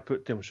pass back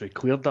put to him, so he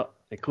cleared it.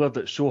 He cleared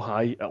it so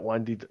high it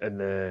landed in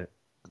the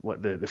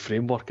the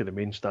framework of the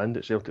main stand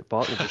at Celtic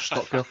Park and just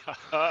stuck there.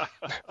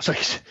 It's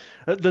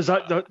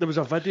like, there was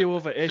a video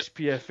of it.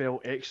 SPFL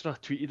Extra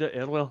tweeted it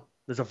earlier.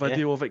 There's a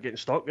video of it getting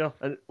stuck there,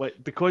 and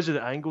like because of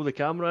the angle the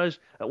camera is,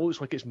 it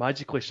looks like it's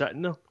magically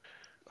sitting there.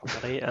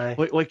 Right, aye.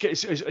 Like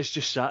it's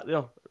just sat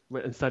there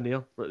in thin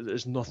air.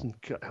 There's nothing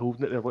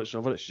holding it there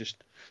whatsoever. It's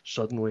just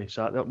suddenly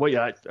sat there. What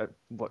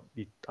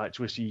you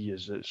actually see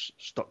is it's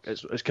stuck.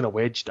 It's kind of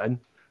wedged in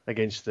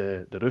against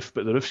the roof,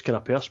 but the roof's kind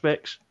of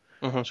perspex,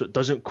 so it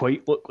doesn't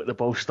quite look like the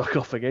ball's stuck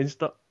up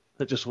against it.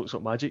 It just looks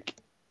like magic.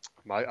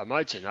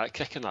 Imagine that,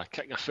 kicking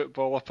a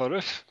football up a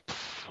roof.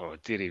 Oh,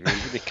 dearie me,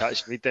 would they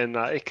catch me doing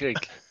that,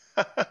 Craig?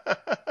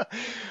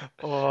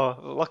 Oh,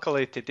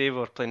 luckily today we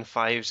were playing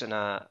fives in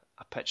a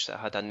pitch that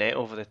had a net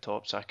over the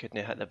top, so I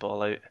couldn't hit the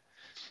ball out.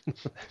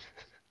 But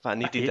I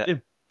needed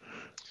it.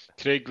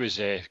 Craig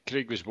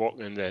was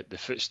walking in the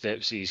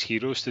footsteps of his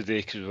heroes today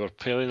because we were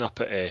playing up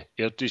at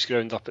Airdrie's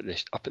ground up at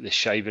the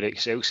Shiver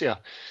Excelsior.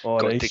 Oh,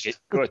 nice.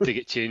 Got to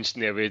get changed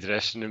in the away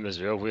dressing room as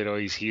well, where all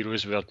his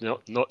heroes were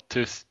not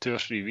 2 or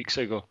 3 weeks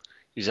ago.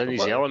 He's in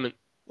his element.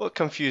 What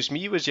confused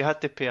me was you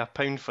had to pay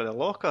 £1 for the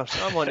lockers.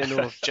 I want to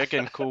know if Jig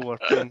and Co were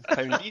paying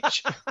 £1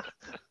 each.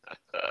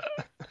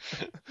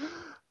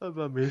 That'd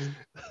be amazing.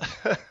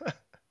 Did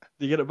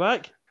you get it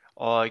back?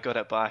 Oh, I got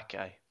it back,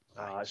 aye.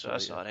 That's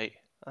alright.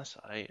 That's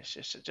alright. It's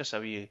just a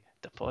wee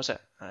deposit,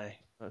 aye.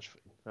 That's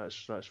fine.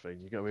 That's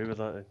fine. You get away with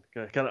that.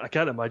 I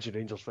can't imagine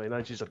Rangers'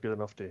 finances are good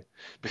enough to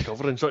be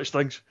covering such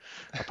things.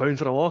 £1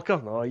 for a locker?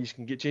 No, you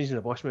can get changed in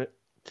the bus, mate.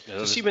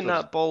 Yeah, see when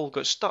that ball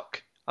got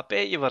stuck? I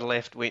bet you were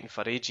left waiting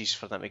for ages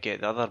for them to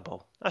get the other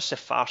ball. That's the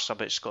farce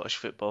about Scottish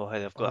football, how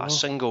they've got a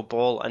single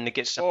ball and they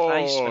get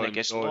surprised when it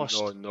gets lost.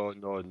 No.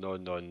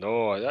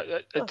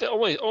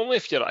 Only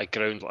if you're at a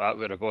ground like that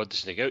where the ball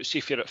doesn't go out. See,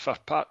 if you're at Fir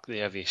Park, they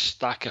have a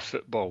stack of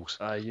footballs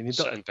you need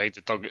sitting by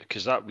the dugout,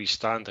 because that we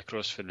stand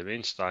across from the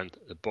main stand,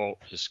 the ball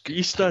is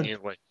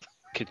continually...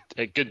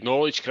 good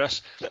knowledge,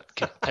 Chris,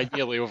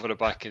 continually over the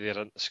back of there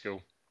into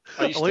school.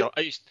 I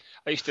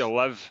used to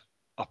live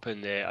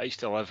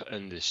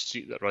in the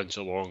street that runs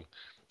along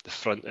the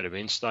front of the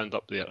main stand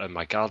up there, and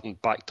my garden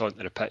backed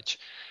onto the pitch,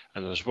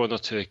 and there was 1 or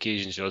 2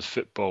 occasions of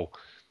football,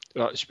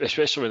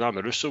 especially when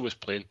Amoruso was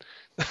playing,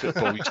 the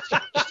football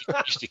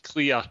used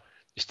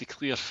to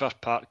clear Fir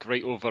Park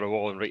right over the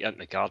wall and right into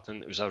the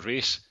garden. It was a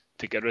race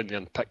to get around there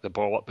and pick the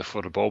ball up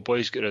before the ball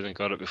boys got in and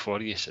got it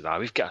before you. So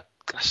we've got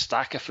a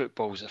stack of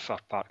footballs at Fir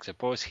Park. The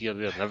ball's here,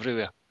 there and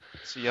everywhere.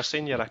 So you're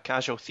saying you're a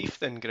casual thief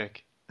then,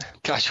 Greg?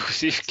 Casual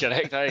thief,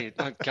 correct, aye.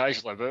 Not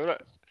casual about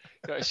it.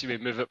 Got to see me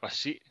move up my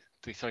seat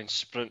to try and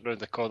sprint round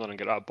the corner and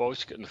get that ball,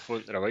 just get on the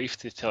phone to the wife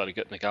to tell her to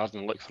get in the garden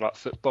and look for that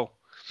football.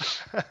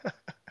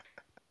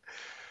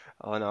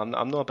 Oh no,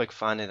 I'm not a big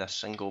fan of this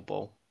single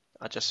ball.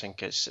 I just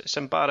think it's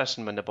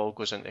embarrassing when the ball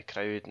goes into the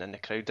crowd and then the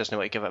crowd doesn't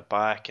want to give it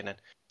back, and then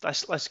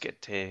let's get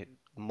to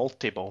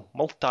multi-ball.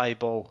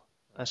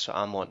 That's what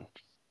I'm wanting.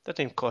 That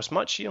didn't cost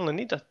much, you only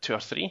need 2 or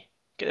 3.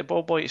 Get the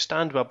ball boy to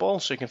stand with a ball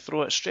so you can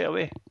throw it straight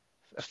away.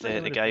 If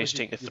the guy who's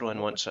taking the throw in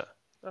wants it.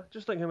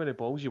 Just think how many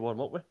balls you warm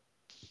up with.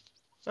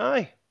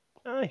 Aye.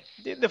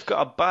 They've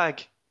got a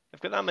bag. They've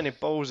got that many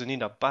balls, they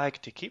need a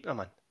bag to keep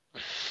them in.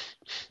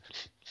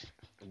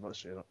 I'm not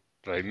saying that.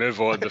 Right, move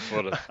on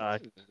before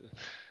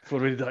we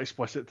read that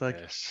explicit tag.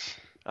 Yes.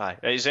 Aye.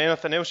 Is there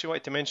anything else you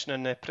want to mention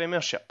in the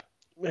Premiership?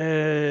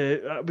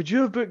 Would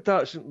you have booked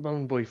that St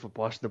Mirren boy for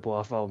blasting the ball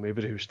off Al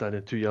Mabry who was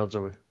standing 2 yards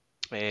away?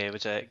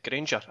 Was it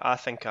Granger? I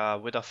think I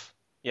would have.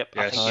 Yep,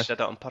 yes. I think he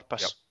did it on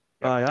purpose. Yep.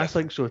 Aye, I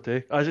think so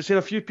too. As I said,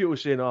 a few people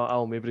saying,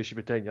 Al Mabry should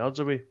be 10 yards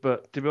away,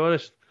 but to be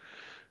honest,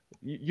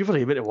 you've been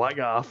able to whack it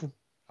off him.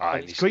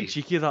 It's quite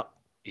cheeky, that.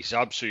 He's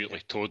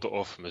absolutely towed it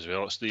off him as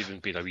well. It's not even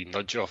been a wee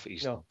nudge off it.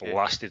 He's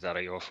blasted it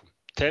right off him.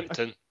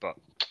 Tempting, but...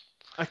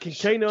 I can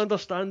kind of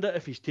understand it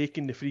if he's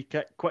taking the free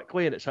kick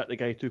quickly and it's hit the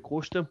guy too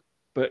close to him,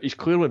 but he's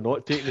clearly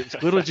not taking it. He's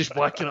clearly just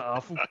whacking it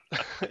off him.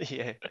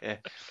 Yeah.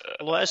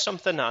 Well, it is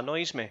something that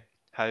annoys me,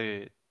 how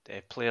the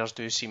players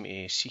do seem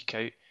to seek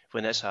out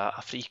when it's a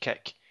free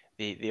kick.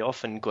 They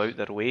often go out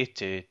their way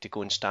to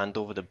go and stand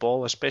over the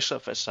ball, especially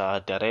if it's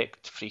a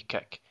direct free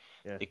kick.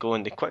 Yeah. They go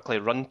and they quickly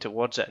run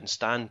towards it and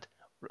stand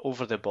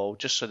over the ball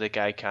just so the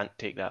guy can't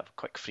take that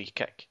quick free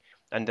kick.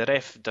 And the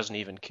ref doesn't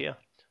even care.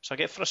 So I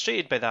get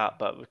frustrated by that,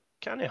 but we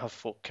can't have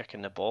folk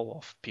kicking the ball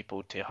off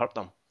people to hurt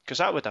them, because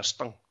that would have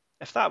stung.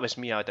 If that was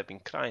me, I'd have been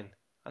crying.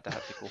 I'd have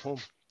had to go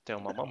home, tell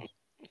my mum.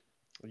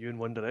 Are you in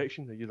One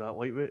Direction? Are you that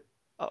lightweight?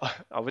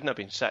 I wouldn't have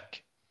been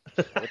sick.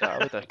 I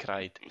would have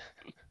cried.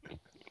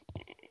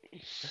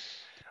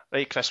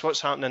 Right, Chris,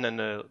 what's happening in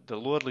the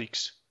lower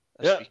leagues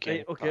this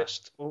weekend? Right, okay.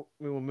 Well,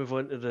 we will move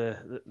on to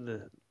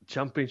the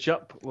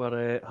Championship,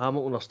 where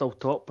Hamilton are still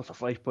top with a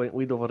 5-point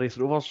lead over Raith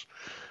Rovers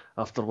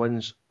after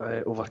wins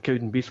over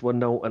Cowdenbeath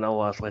 1-0 and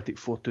Hull Athletic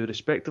 4-2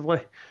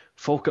 respectively.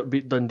 Falkirk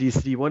beat Dundee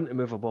 3-1 to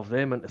move above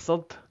them into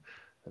third.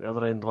 At the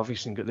other end,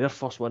 Livingston got their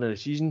first win of the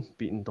season,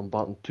 beating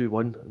Dumbarton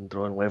 2-1 and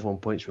drawing level on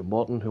points with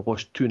Morton, who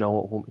lost 2-0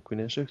 at home to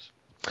Queen of the South.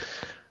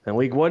 In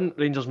League One,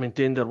 Rangers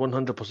maintained their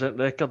 100%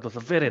 record with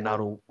a very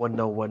narrow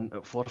 1-0 win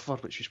at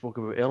Forfar, which we spoke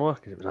about earlier,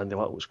 because it was Andy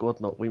Little who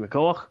scored, not Lee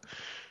McCulloch.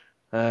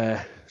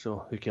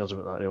 So who cares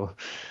about that, really?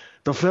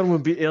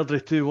 Dunfermline beat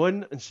Airdrie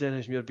 2-1, and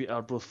Stenhousemuir beat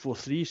Arbroath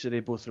 4-3, so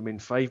they both remain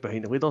 5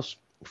 behind the leaders.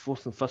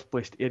 4th and 5th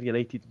placed Ayr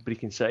United and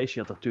Brecon City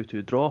shared a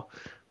 2-2 draw,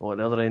 while at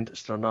the other end,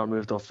 Stranraer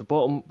moved off the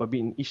bottom by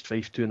beating East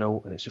Fife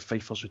 2-0, and it's the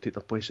Fifers who take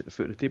their place at the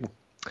foot of the table.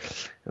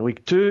 In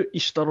League 2,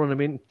 East Stirling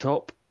remain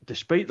top,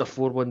 despite their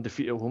 4-1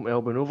 defeat at home to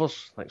Albion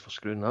Rovers. Thanks for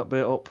screwing that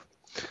bet up.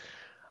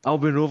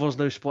 Albion Rovers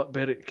now split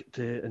Berwick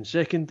in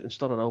 2nd, and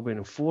Stirling Albion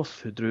in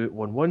 4th, who drew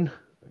 1-1.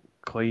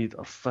 Clyde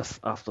are 5th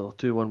after their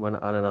 2-1 win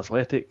at Annan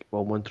Athletic,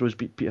 while Montrose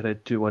beat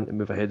Peterhead 2-1 to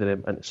move ahead of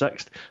them into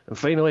 6th. And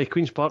finally,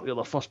 Queen's Park got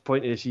their first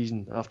point of the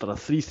season after a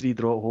 3-3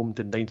 draw at home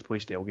to 9th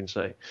place to Elgin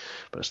City.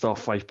 But it's still a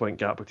 5-point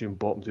gap between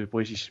bottom 2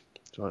 places,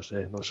 so that's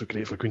not so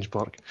great for Queen's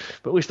Park.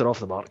 But at least they're off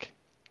the mark.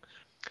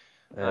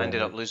 I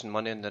ended up losing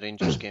money in the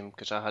Rangers game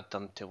because I had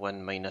them to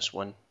win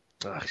 -1.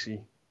 See,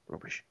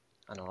 rubbish.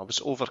 I know, I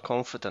was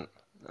overconfident,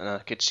 and I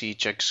could see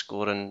Jig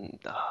scoring.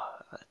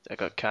 I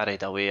got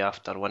carried away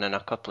after winning a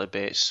couple of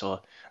bets,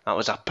 so that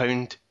was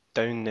 £1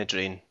 down the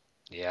drain.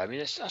 Yeah, I mean,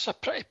 that's a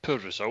pretty poor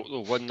result,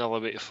 though, 1-0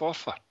 away to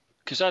Forfar.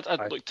 Because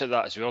I'd looked at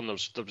that as well, and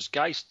there was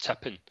guys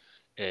tipping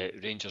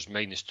Rangers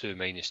 -2,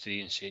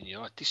 -3, and saying,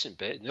 a decent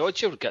bet. And the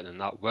odds you were getting in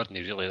that weren't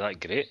really that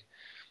great.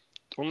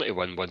 Only to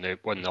win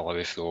 1-0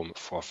 away from home at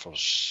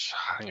Forfar's,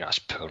 I think that's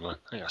poor, man.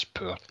 I think that's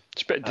poor.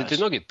 Did they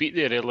not get beat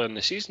there earlier in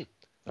the season?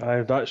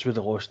 That's where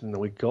they lost in the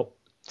League Cup.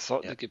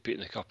 Thought they'd get beat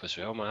in the Cup as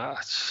well, man.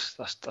 That's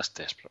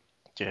desperate.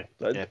 Yeah.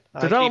 Did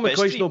Alan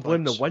McCoy's not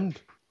blame the wind?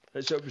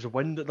 It was the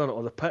wind that done it,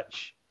 or the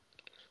pitch.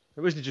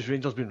 It wasn't just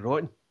Rangers being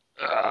rotten.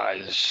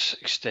 There's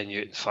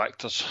extenuating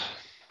factors.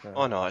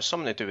 Oh no, it's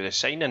something to do with the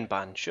signing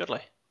ban,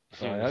 surely.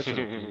 He's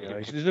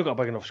not got a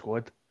big enough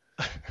squad.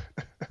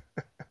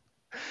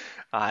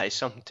 It's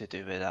something to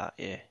do with that,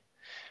 yeah.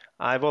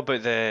 What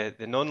about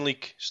the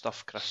non-league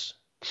stuff, Chris?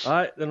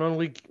 The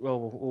non-league, well,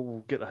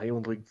 we'll get the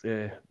Highland League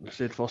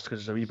said first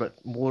because there's a wee bit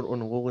more on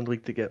the Lowland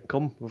League to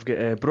come. We've got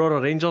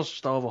Brora Rangers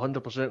still have a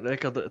 100%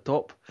 record at the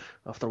top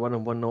after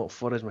winning 1-0 at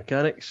Forest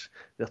Mechanics.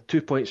 They're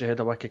 2 points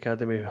ahead of Wick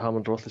Academy, who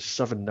Hammond Roth is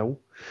 7-0.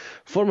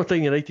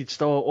 Formerton United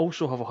still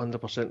also have a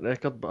 100%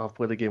 record, but have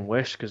played a game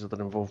less because of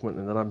their involvement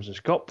in the Ramsden's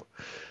Cup.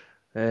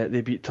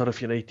 They beat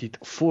Turriff United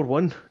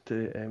 4-1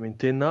 to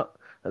maintain that.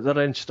 At their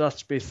end,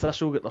 Strathspey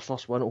Thistle got their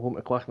first win at home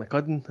to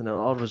Clachnacudden, and in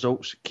our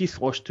results,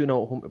 Keith lost 2-0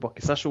 at home to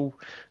Buckie Thistle,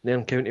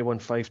 Nairn County won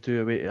 5-2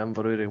 away to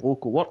Inverurie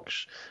Local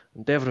Works,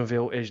 and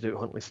Devonvale edged out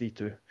Huntly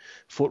 3-2.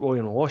 Fort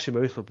William and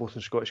Lossiemouth were both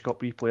in Scottish Cup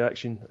replay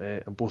action,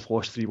 and both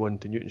lost 3-1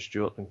 to Newton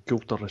Stewart and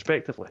Coulter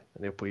respectively,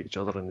 and they'll play each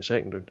other in the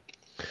second round.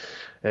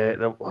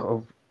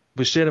 I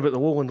was saying about the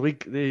Lowland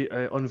League, they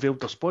unveiled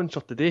their sponsor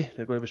today.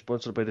 They're going to be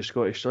sponsored by the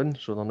Scottish Sun,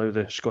 so they're now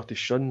the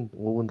Scottish Sun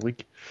Lowland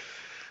League.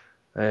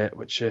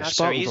 Which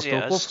Spartans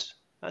are top of.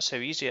 That's how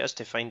easy it is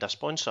to find a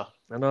sponsor.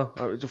 I know.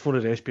 If only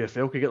the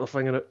SPFL could get their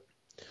finger out.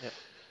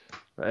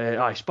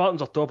 Yep.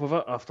 Spartans are top of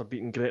it after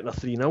beating Gretna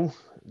 3-0.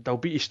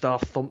 Dalbeattie Star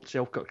thumped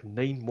Selkirk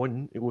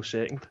 9-1 to go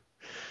second.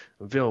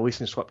 And Vale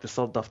Leeson swept to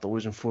third after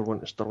losing 4-1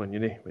 to Stirling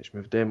Uni, which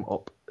moved them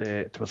up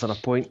to within a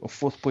point of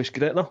 4th place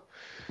Gretna.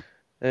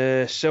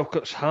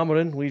 Selkirk's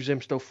hammering leaves them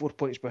still 4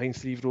 points behind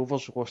Threave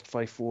Rovers, who lost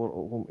 5-4 at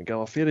home to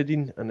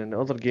Gallaferdine, and in the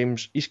other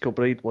games, East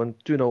Kilbride won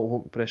 2-0 at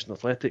home to Preston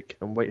Athletic,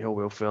 and Whitehill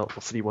Welfare were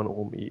 3-1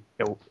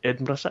 at home to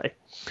Edinburgh City.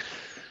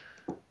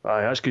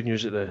 That's good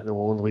news that the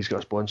Lowland League's got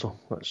a sponsor.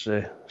 That's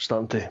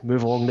starting to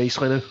move along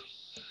nicely now.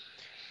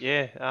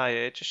 Yeah,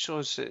 it just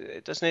shows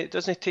it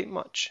doesn't take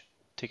much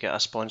to get a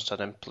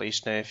sponsor in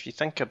place now. If you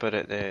think about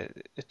it,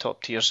 the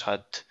top tiers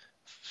had.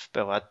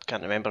 Well, I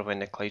can't remember when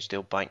the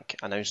Clydesdale Bank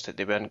announced that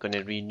they weren't going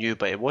to renew,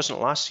 but it wasn't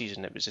last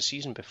season, it was the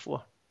season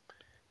before.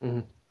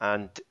 Mm-hmm.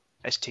 And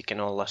it's taken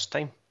all this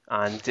time.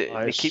 And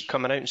they keep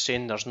coming out and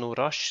saying there's no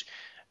rush.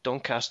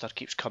 Doncaster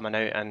keeps coming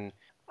out, and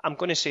I'm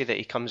going to say that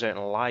he comes out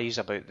and lies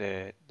about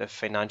the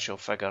financial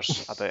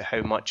figures, about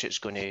how much it's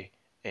going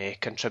to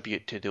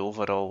contribute to the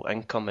overall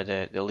income of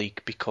the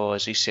league,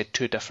 because he said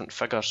 2 different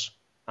figures.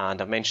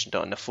 And I mentioned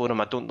it on the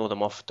forum. I don't know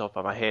them off the top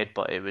of my head,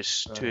 but it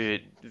was 2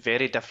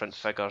 very different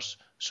figures.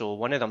 So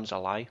one of them's a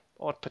lie,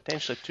 or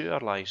potentially 2 are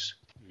lies.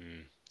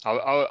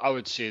 I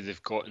would say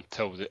they've got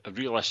until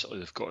realistically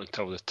they've got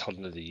until the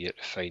turn of the year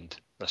to find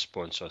a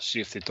sponsor.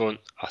 See, if they don't,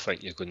 I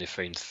think you're going to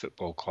find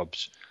football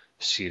clubs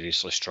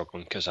seriously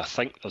struggling, because I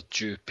think their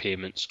due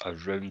payments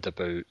around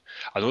about.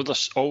 I know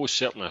there's always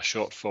certainly a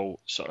shortfall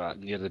sort of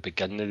near the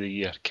beginning of the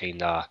year,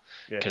 kind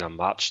of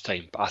March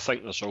time, but I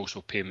think there's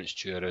also payments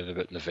due around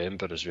about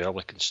November as well,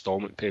 like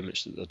instalment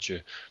payments that they're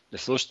due.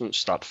 If those don't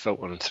start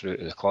filtering through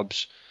to the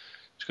clubs,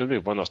 it's going to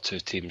be 1 or 2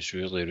 teams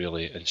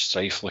really in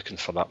strife looking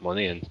for that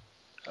money, and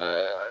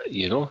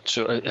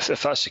so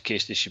if that's the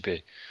case, they should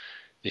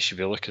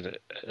be looking at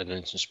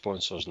announcing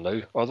sponsors now.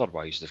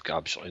 Otherwise, they've got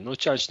absolutely no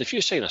chance. And if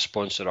you sign a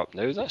sponsor up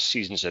now, that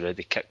season's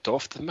already kicked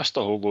off. They've missed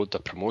a whole load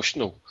of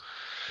promotional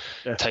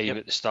time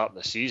at the start of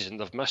the season.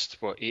 They've missed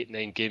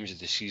 8-9 games of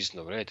the season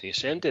already.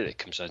 So anybody that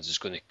comes in is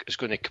going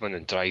to come in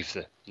and drive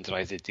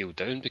the deal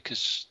down,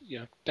 because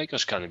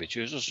beggars can't be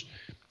choosers.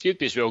 You'd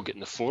be as well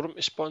getting the Forum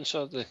to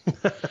sponsor the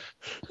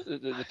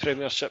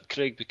Premiership,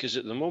 Craig, because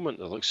at the moment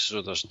it looks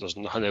as though there's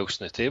nothing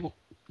else on the table.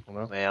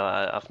 Well,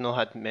 I've not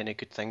had many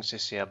good things to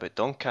say about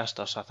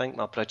Doncaster, so I think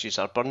my bridges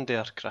are burned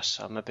there, Chris.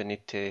 I maybe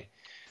need to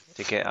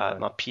get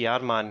my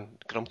PR man,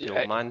 grumpy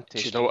old man, to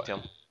speak to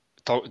him.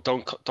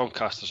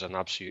 Doncaster's an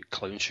absolute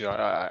clown show.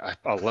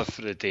 I live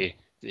for the day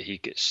that he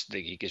gets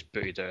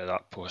booted out of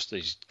that post.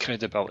 His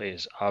credibility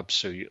is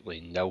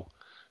absolutely nil.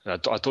 And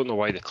I don't know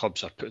why the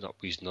clubs are putting up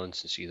with his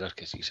nonsense either,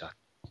 because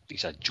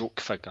he's a joke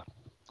figure.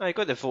 I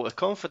got the vote of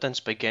confidence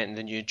by getting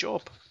the new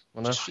job.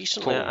 Just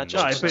recently, I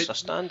just don't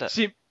understand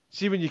it.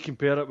 See, when you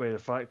compare it with the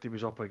fact he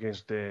was up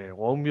against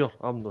Longmuir,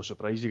 I'm not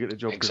surprised he got the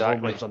job, because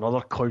Longmuir's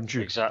another clown show.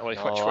 Exactly.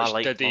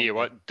 Did he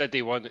or did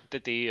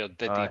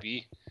he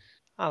be?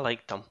 I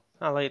liked him.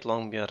 I liked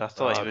Longmuir. I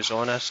thought he was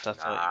honest. I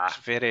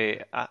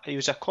thought he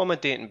was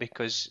accommodating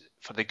because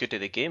for the good of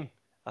the game.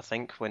 I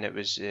think when it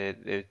was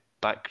the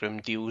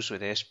backroom deals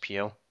with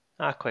SPL,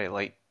 I quite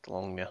liked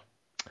Longmuir.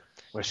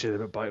 Let's say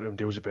the backroom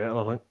deals are better,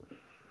 I think.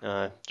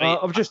 Right.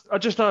 I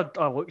just had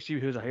a look, see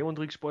who the Highland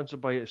League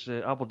sponsored by. It's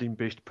the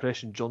Aberdeen-based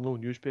Press and Journal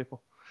newspaper.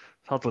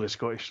 It's hardly the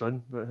Scottish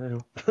Sun, but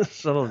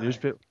it's another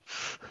newspaper.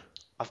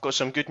 I've got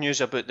some good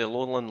news about the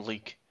Lowland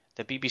League.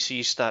 The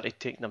BBC started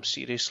taking them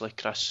seriously,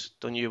 Chris.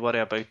 Don't you worry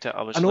about it.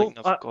 I've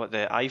got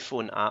the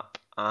iPhone app,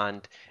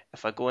 and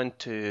if I go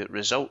into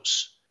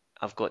results,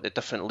 I've got the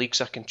different leagues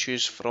I can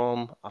choose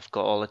from. I've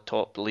got all the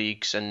top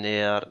leagues in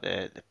there.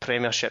 The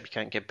Premiership, you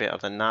can't get better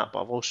than that.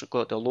 But I've also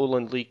got the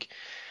Lowland League.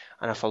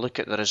 And if I look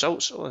at the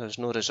results, there's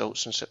no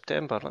results in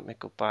September. Let me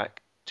go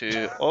back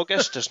to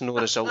August. There's no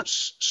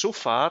results so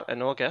far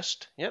in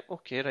August. Yep,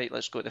 okay, right,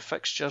 let's go to the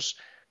fixtures.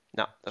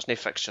 No, there's no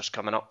fixtures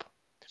coming up.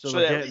 So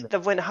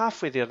they've went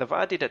halfway there. They've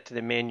added it to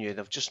the menu.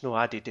 They've just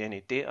not added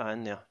any data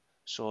in there.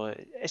 So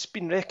it's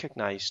been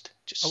recognised.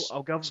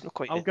 I'll give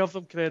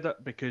them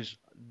credit, because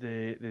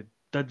they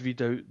did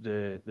read out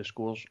the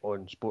scores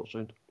on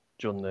Sportsound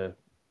during the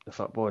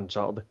football on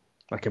Saturday.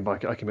 I came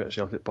out to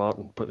Celtic Park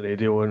and put the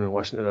radio on and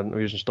listened to the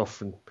interviews and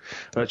stuff, and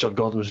Richard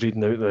Gordon was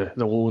reading out the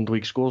Lowland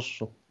League scores,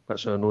 so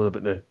that's how I know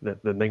about the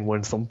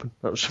 9-1 thumping.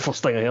 That was the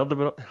first thing I heard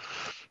about it.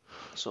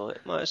 So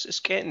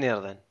it's getting there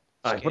then.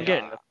 We're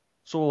getting there.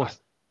 So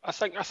I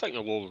think the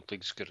Lowland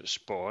League's got it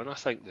spot on. I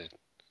think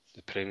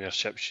the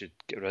Premiership should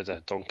get rid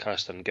of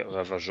Doncaster and get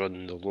whoever's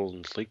running the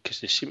Lowland League,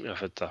 because they seem to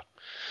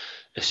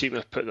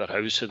have put their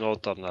house in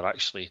order, and they're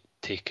actually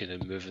taking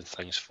and moving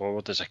things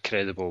forward as a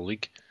credible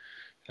league.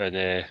 And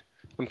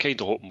I'm kind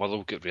of hoping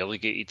Motherwell get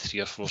relegated 3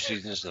 or 4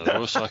 seasons in a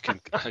row, so I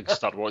can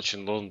start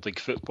watching Lowland League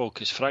football,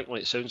 because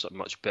frankly it sounds like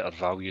much better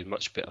value and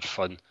much better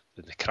fun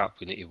than the crap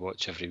we need to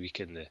watch every week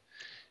in the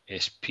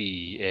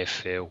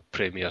SPFL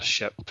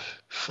Premiership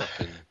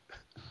flipping.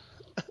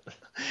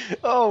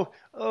 Oh,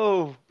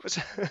 was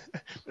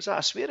that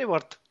a sweary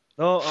word?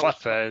 No,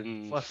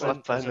 flipping.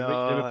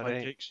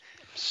 Right.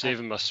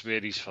 Saving my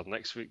swearies for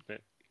next week, mate.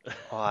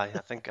 Oh, I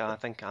think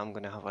I'm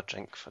going to have a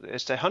drink for this.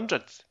 It's the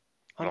 100th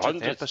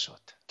episode.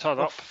 Turn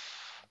up.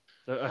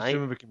 I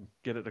assume we can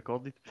get it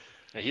recorded.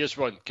 Here's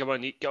one. Come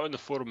on, get on the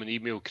forum and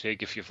email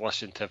Craig if you've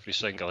listened to every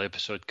single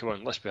episode. Come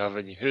on, let's be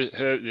having you. Who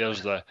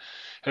out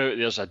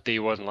there's a day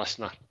one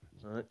listener?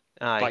 Right.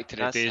 Back to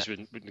the days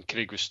when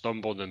Craig was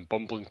stumbling and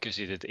bumbling because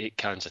he did 8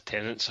 cans of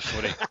Tennent's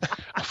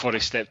before he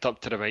stepped up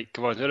to the mic.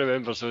 Come on, who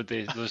remembers those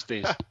days?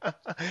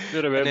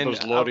 Who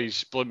remembers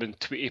Laurie's blooming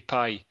Tweety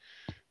Pie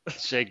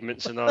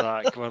segments and all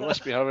that? Come on, let's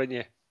be having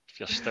you if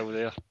you're still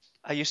there.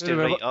 I used to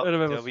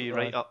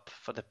write up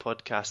for the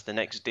podcast the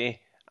next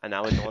day, and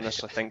I would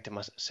honestly think to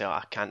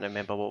myself, I can't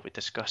remember what we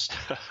discussed.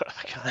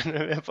 I can't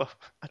remember.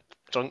 I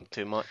drunk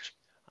too much.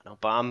 I know,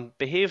 but I'm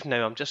behaved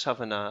now. I'm just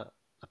having a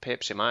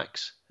Pepsi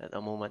Max at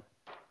the moment.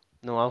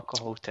 No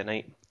alcohol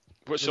tonight.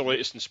 What's the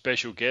latest and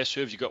special guest?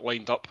 Who have you got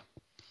lined up?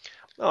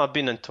 Well, I've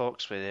been in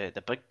talks with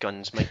the big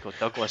guns. Michael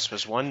Douglas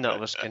was one that I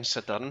was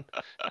considering.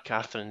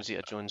 Catherine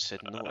Zeta-Jones said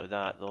no to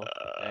that, though.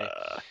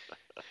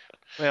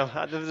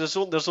 Well,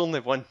 there's only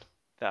one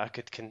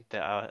that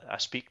I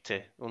speak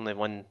to. Only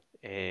one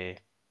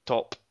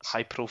top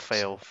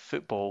high-profile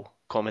football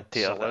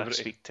commentator Celebrity. That I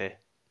speak to.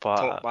 But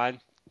top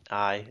man.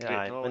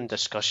 I'm in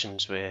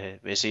discussions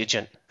with his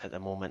agent at the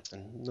moment,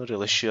 and not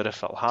really sure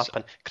if it'll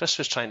happen. Chris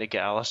was trying to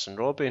get Alison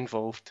Robbie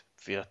involved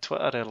via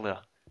Twitter earlier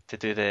to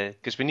do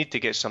because we need to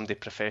get somebody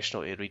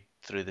professional to read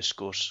through the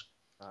scores.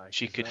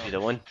 She could be the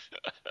one.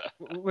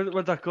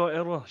 What I got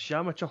earlier?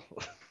 Shamacher,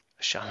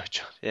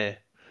 yeah.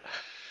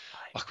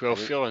 Well,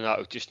 feeling that,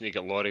 we'll just need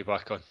to get Laurie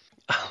back on.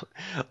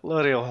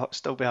 Laurie will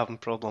still be having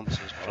problems.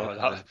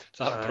 That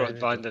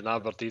broadband in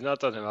Aberdeen. I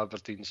don't know how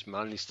Aberdeen's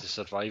managed to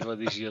survive all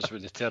these years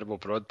with the terrible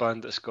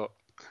broadband it's got.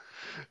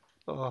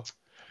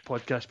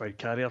 Podcast by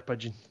Carrier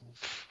Pigeon.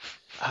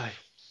 Aye.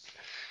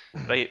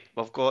 Right,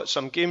 we've got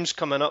some games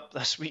coming up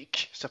this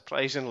week,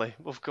 surprisingly.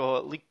 We've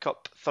got League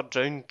Cup third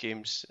round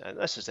games.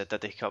 This is the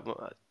Diddy Cup.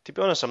 To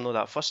be honest, I'm not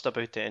that fussed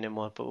about it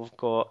anymore, but we've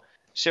got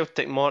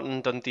Celtic,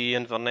 Morton, Dundee,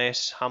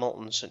 Inverness,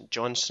 Hamilton, St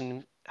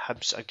Johnstone,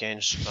 Hibs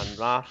against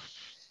Stranraer.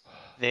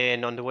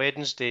 Then on the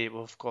Wednesday,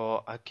 we've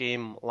got a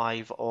game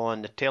live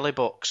on the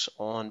Telebox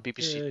on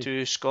BBC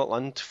Two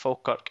Scotland,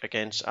 Falkirk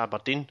against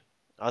Aberdeen.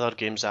 Other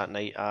games that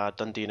night are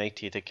Dundee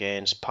United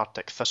against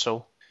Partick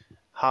Thistle,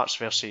 Hearts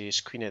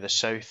versus Queen of the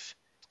South,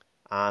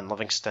 and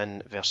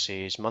Livingston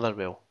versus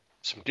Motherwell.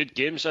 Some good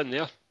games in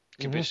there.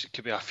 Could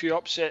be a few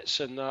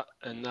upsets in that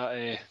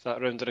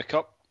round of the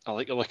cup. I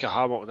like the look of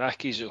Hamilton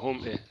Accies at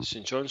home to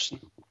St Johnstone.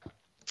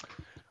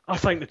 I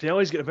think the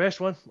Telly's got the best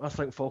one. I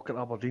think Falkirk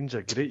Aberdeen's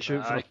a great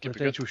shout for a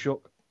potential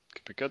shock.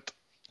 Could be good.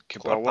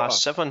 Could be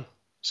past 7.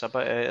 It's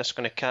about it's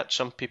going to catch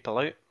some people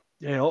out.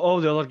 Yeah, all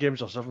the other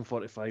games are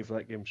 7:45.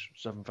 That game's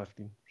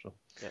 7:15. So.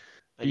 Yeah.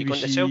 Are you going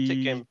to the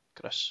Celtic game,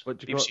 Chris?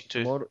 BBC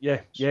Two. Tomorrow?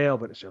 Yeah, I'll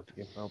be at the Celtic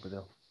game. I'll be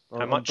there.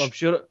 How much? I'm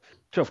sure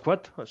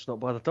 £12. That's not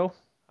bad at all.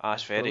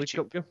 That's very cheap.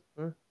 Cup game.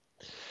 Yeah.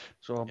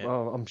 So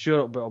I'm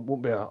sure it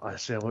won't be a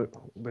sellout.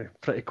 It'll be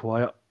pretty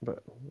quiet,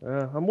 but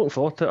I'm looking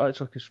forward to it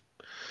actually because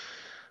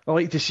I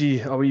like to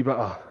see a wee bit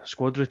of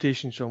squad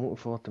rotation. So I'm looking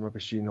forward to maybe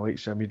seeing the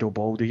likes of Mido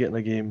Baldy getting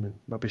a game and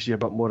maybe see a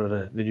bit more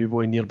of the new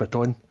boy Near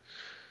Baton.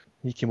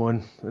 He came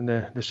on in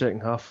the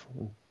second half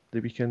on the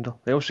weekend.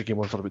 He also came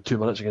on for about 2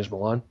 minutes against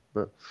Milan,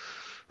 but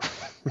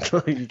I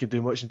don't think he can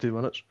do much in 2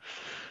 minutes.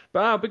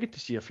 But it'll be good to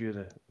see a few of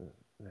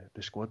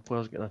the squad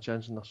players getting a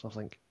chance in this, I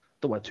think.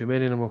 Don't want too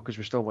many anymore because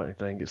we still want to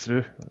try and get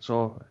through.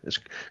 So it's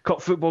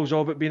cup football's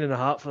all about being in the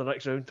heart for the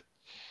next round.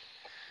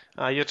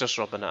 You're just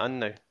rubbing it in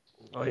now.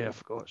 Oh yeah, I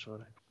forgot,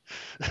 sorry.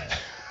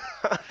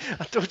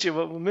 I told you,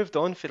 we moved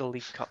on for the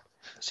League Cup.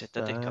 It's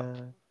the Diddy Cup.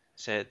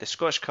 It's the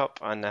Scottish Cup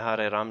and the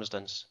Harry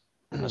Ramsdens.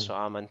 That's what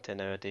I'm into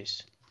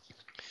nowadays.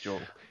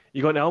 Joke.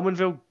 You going to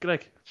Almonville,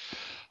 Greg?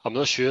 I'm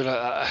not sure.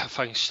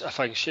 If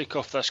I shake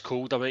off this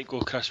cold, I might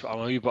go, Chris, but I'm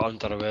a wee bit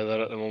under the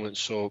weather at the moment,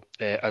 so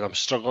and I'm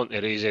struggling to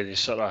raise any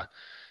sort of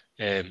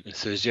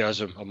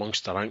enthusiasm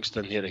amongst the ranks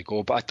down here to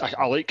go. But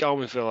I like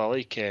Almonville. I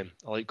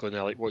like going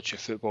there. I like watching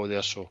football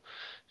there, so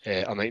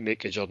I might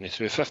make a journey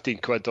through.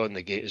 £15 on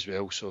the gate as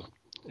well, so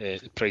the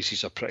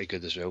prices are pretty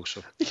good as well.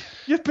 So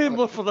you're paying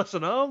more for this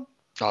than I am.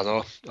 I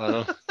know.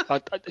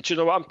 Do you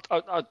know what?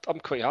 I'm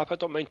quite happy. I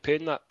don't mind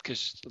paying that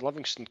because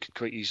Livingston could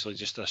quite easily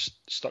just have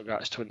stuck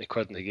that as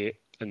 £20 in the gate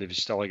and they would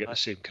still get the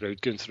same crowd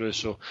going through.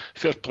 So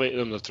fair play to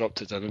them. They've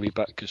dropped it down a wee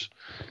bit because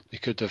they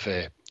could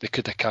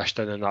have cashed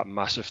in on that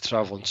massive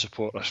travelling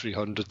support of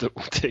 300 that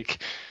we'll take.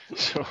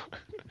 So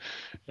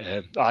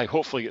I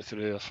hopefully get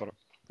through there for it.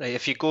 Right,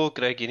 if you go,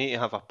 Greg, you need to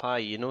have a pie.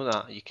 You know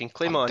that. You can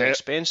claim it on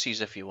expenses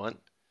if you want.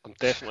 I'm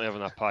definitely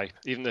having a pie.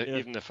 Even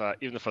if I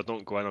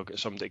don't go in, I'll get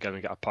somebody to go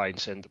and get a pie and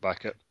send it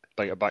back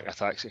a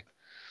taxi.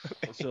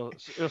 So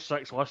your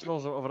 6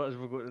 listeners, or whatever it is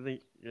we've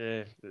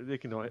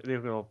got tonight,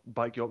 they're going to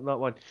back you up on that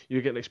one.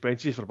 You're getting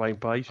expenses for buying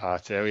pies. I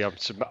tell you, I'm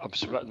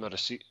submitting my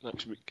receipt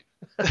next week.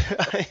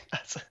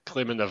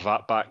 Claiming the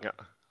VAT back.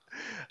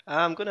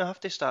 I'm going to have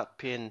to start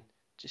paying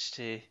just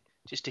to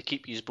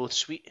keep you both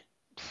sweet.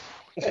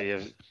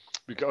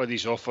 We've got all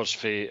these offers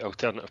for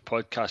alternative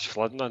podcast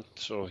flooding in,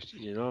 so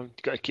you've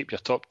got to keep your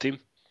top team.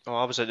 Oh,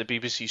 I was at the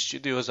BBC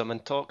studios. I'm in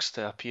talks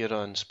to appear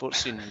on Sports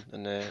Scene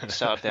on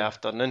Saturday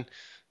afternoon,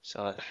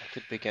 so I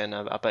could be getting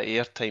a bit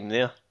of airtime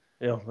there.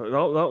 Yeah,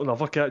 that'll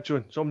never catch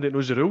on. Somebody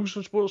knows the rules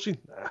on Sports Scene.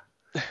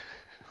 Nah.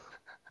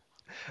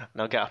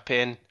 And I'll get a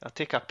pen. I'll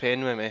take a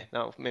pen with me.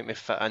 That'll make me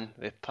fit in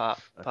with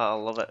Pat.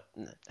 I'll love it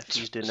if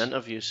he's doing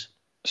interviews.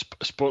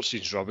 Sports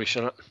Scene's rubbish,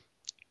 isn't it?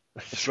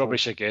 It's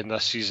rubbish again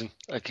this season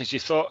because you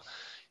thought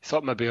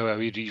maybe a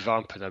wee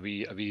revamp and a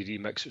wee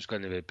remix was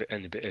going to be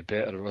any bit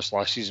better than it was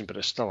last season, but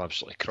it's still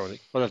absolutely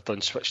chronic. What they've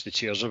done, switched the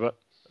chairs a bit.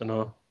 I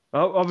know.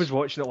 I was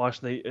watching it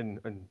last night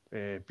in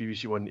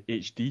BBC One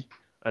HD,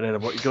 and then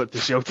I got the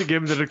Celtic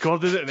game and they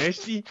recorded it in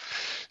SD.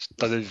 It's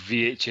done in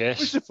VHS.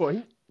 What's the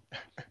point?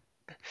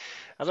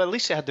 At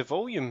least they had the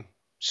volume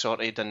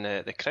sorted in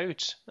the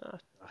crowds.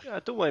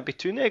 I don't want to be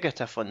too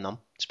negative on them,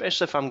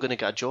 especially if I'm going to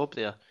get a job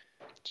there.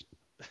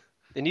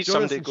 They need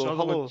somebody to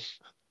go,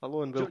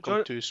 hello and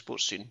welcome to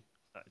Sports Scene.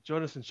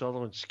 Jonathan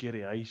Sutherland's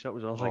scary eyes, that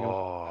was the other thing.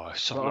 Oh,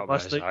 something up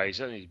with his eyes,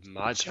 isn't he?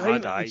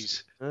 Mad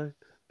eyes.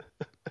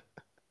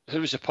 Who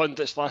was the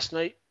pundits last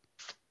night?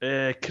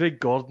 Craig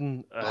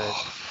Gordon.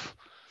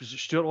 Was it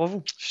Stuart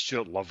Lovell?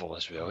 Stuart Lovell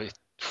as well.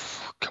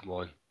 Come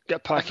on.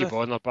 Get Packy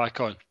Bonner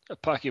back on.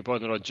 Get Packy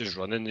Bonner on just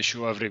running the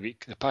show every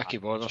week. The Packy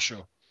Bonner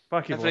show.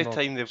 Every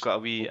time they've got a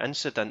wee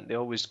incident, they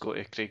always go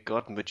to Craig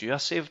Gordon. Would you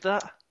have saved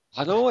that?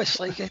 I know, it's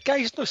like, the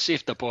guy's not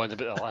saved the ball in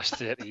about the last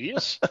 30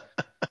 years.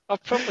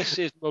 I've probably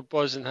saved more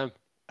balls than him.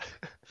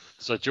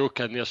 There's a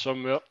joke in there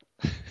somewhere.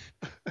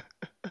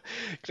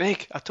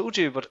 Greg, I told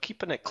you we're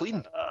keeping it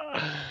clean.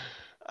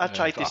 I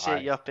tried to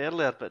set you up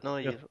earlier, but no,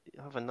 you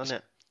haven't done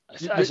it.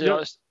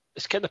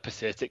 It's kind of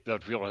pathetic they're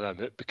reeling him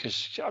out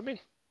because, I mean,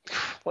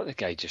 let the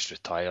guy just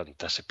retire and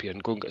disappear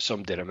and go and get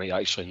somebody that might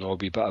actually know a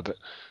wee bit about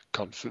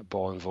current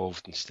football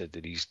involved instead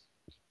of these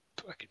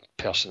fucking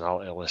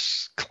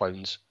personality-less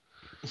clowns.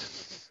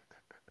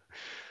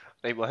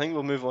 Right, well, I think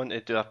we'll move on to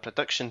do our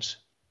predictions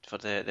for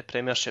the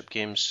Premiership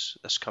games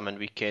this coming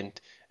weekend.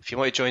 If you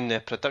want to join the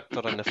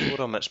predictor on the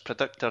forum, it's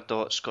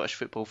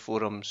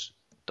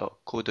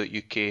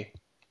predictor.scottishfootballforums.co.uk. In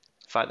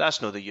fact,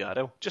 that's not the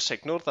URL. Just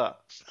ignore that.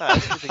 That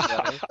is the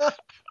URL.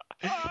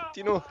 Do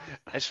you know,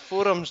 it's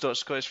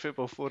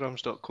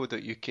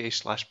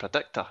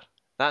forums.scottishfootballforums.co.uk/predictor.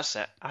 That's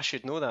it. I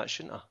should know that,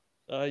 shouldn't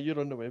I? You're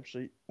on the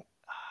website.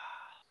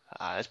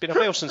 It's been a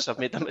while since I've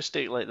made a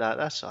mistake like that.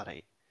 That's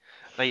alright.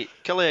 Right,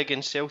 Killie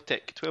against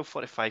Celtic,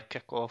 12:45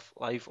 kick-off,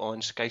 live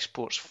on Sky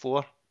Sports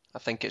 4. I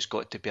think it's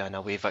got to be an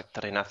away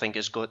victory, and I think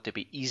it's got to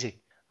be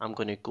easy. I'm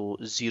going to go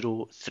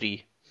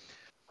 0-3.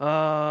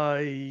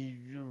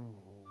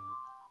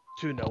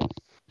 2-0.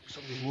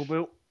 Somebody's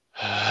mobile.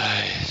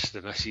 It's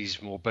the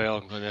missus mobile.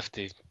 I'm going to have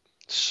to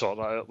sort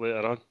that out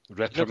later on. Look at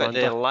Reprimand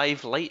the her.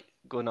 live light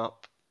going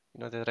up. You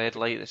know, the red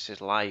light that says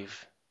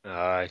live.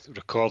 Aye,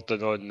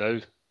 recording on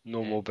now.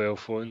 No mobile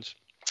phones.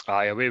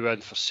 Aye, away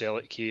win for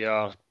Celtic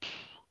here.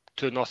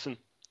 2-0.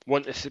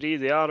 1-3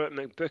 they are at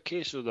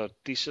McBookie, so they're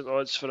decent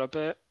odds for a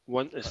bet.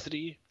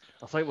 1-3.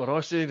 I think we're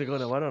all saying they're going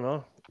to win or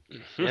not.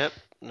 Yep,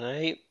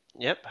 right.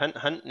 Yep, hint,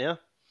 yeah.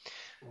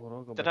 We're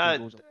all going Did by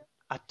 2 goals.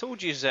 I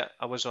told you that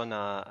I was on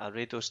a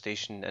radio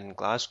station in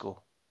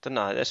Glasgow, didn't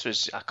I? This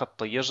was a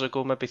couple of years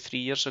ago, maybe 3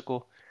 years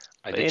ago.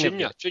 Aye, But the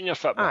anyway- junior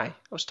football. Aye, I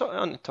was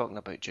talking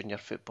about junior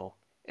football,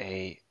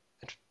 and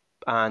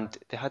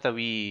they had a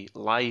wee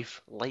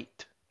live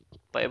light,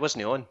 but it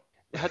wasn't on.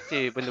 They had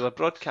to, when they were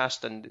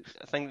broadcasting,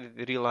 I think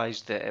they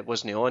realised that it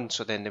wasn't on,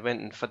 so then they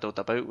went and fiddled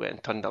about with it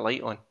and turned the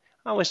light on.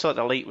 I always thought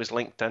the light was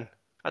linked in.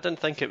 I didn't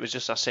think it was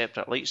just a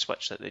separate light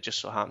switch that they just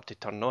so happened to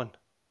turn on.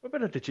 Maybe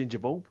I had to change the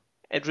bulb.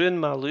 It ruined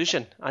my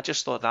illusion. I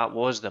just thought that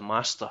was the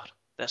master.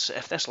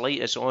 If this light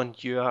is on,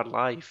 you are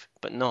live.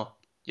 But no,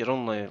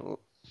 the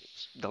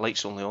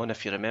light's only on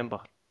if you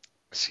remember.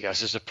 See,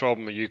 this is the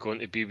problem with you going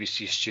to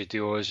BBC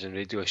studios and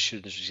radio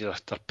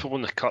studios. They're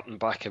pulling the curtain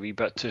back a wee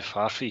bit too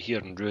far for you here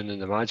and ruining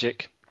the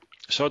magic.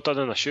 It's all done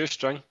on a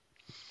shoestring.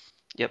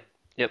 Yep,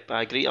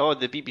 I agree. Oh,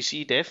 the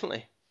BBC,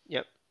 definitely.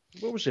 Yep,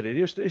 What was the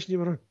radio station you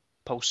were on?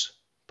 Pulse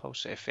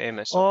FM.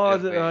 It's Oh,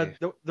 up there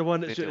the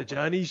one that's at the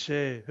Janny's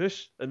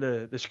house in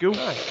the school.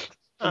 Aye.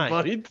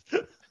 Married.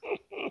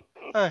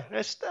 Aye,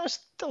 that's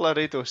still a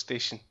radio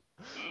station.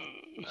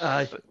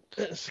 Aye,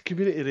 it's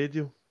community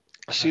radio.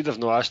 I see they've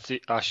not asked you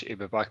to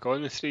be back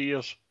on in 3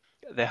 years.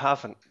 They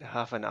haven't.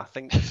 I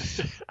think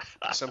there's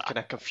some kind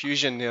of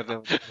confusion there.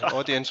 The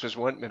audience was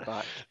wanting me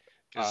back.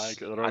 'Cause Aye,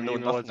 got the I wrong know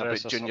email nothing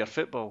address about or junior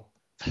something. football.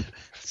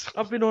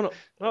 I've been on it.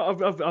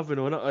 I've been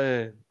on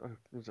it.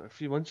 Was it a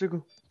few months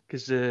ago?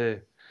 Because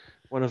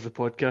one of the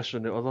podcasts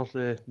on the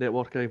other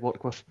network I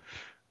work with,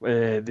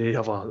 they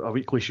have a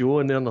weekly show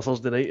on there on a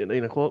Thursday night at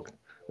 9 o'clock,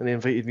 and they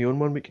invited me on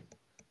one week.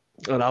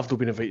 And I've not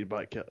been invited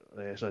back yet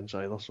since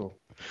either. So,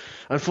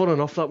 and fun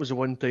enough, that was the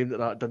one time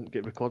that didn't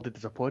get recorded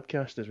as a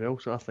podcast as well.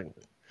 So I think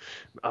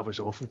I was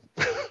awful.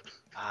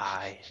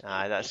 Aye,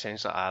 that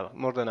sounds like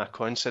more than a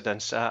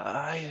coincidence.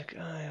 Aye,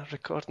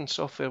 recording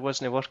software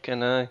wasn't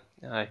working. Aye.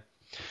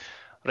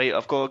 Right,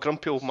 I've got a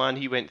grumpy old man.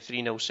 He went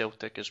 3-0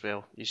 Celtic as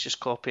well. He's just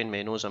copying me.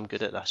 He knows I'm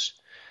good at this.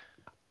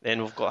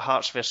 Then we've got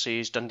Hearts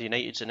versus Dundee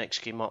United's the next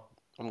game up.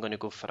 I'm going to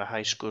go for a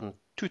high scoring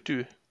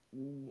 2-2.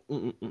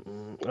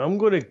 I'm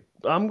going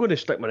to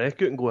stick my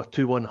neck out and go a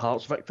 2-1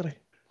 Hearts victory.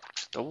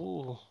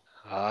 Oh,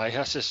 Aye,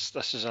 this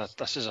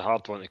is a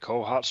hard one to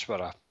call. Hearts were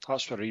a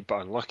wee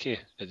bit unlucky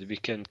at the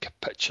weekend,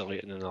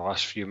 capitulating in the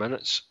last few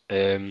minutes.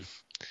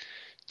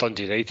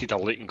 Dundee United are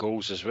leaking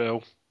goals as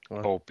well,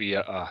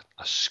 albeit a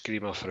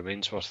screamer from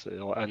Ainsworth that they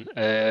let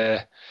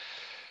in.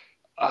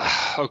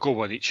 I'll go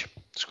one each.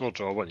 Score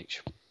draw, one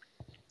each.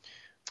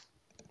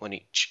 one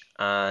each.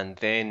 And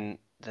then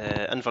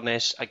the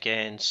Inverness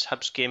against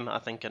Hibs game. I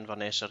think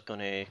Inverness are going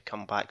to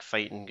come back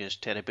fighting, because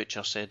Terry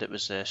Butcher said it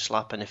was the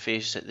slap in the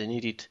face that they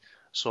needed.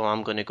 So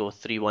I'm going to go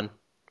 3-1,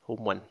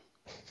 home win.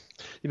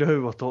 You know how we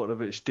were talking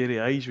about starey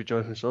eyes with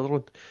Jonathan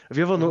Sutherland? Have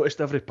you ever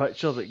noticed every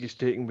picture that he's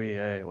taken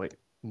with like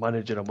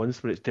manager a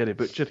month when it's Terry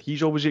Butcher?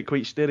 He's always got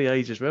quite starey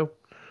eyes as well.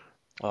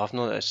 Oh, I've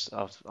noticed.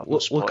 I've not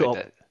Look spotted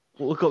it it.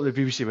 Look up the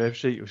BBC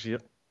website, you'll see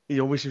it. He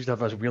always seems to have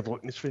this weird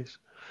look in his face,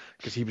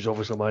 because he was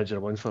obviously manager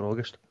a month for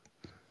August.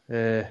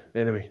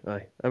 Anyway,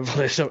 aye,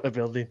 Inverness up to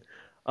Aberdeen.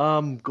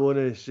 I'm going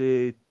to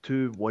say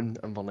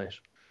 2-1 Inverness.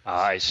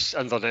 Aye,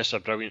 Inverness are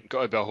brilliant.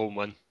 Got to be a home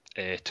win.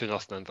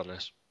 2-0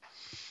 Inverness.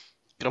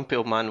 Grumpy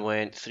old man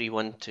went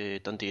 3-1 to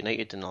Dundee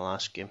United in the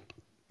last game.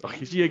 Oh,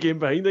 you see a game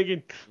behind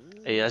again?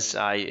 He is,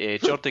 aye.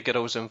 Jordy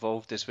Girl's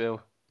involved as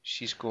well.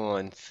 She's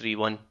going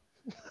 3-1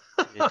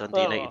 to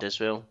Dundee United as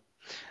well.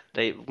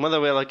 Right,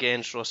 Motherwell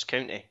against Ross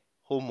County.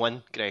 Home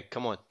win, Greg.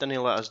 Come on,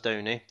 didn't let us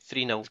down,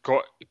 3-0.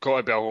 Got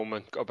to be a home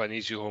win. Got to be an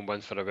easy home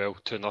win for a well.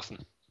 2-0.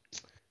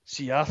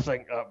 See, I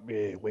think that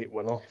be a late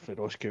winner for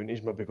Ross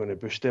County's maybe going to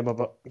boost them a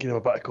bit, give them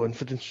a bit of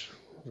confidence.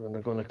 And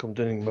they're going to come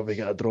down and maybe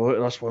get a draw out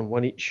of this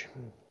one each.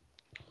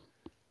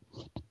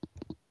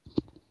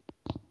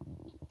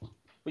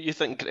 What you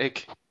think,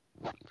 Greg?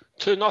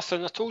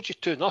 2-0. I told you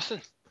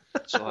 2-0.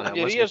 Sorry, I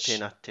Your wasn't ears.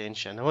 paying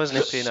attention. I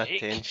wasn't paying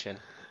Sake. attention.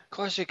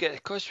 Because we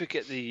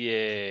get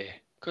the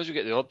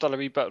order a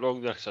wee bit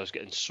wrong there, because I was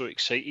getting so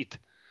excited.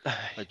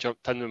 I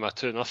jumped in with my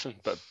 2-0,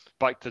 but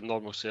back to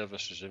normal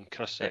service resume.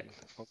 Chris second.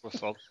 I'll go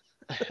third.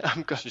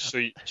 I'm going.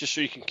 Just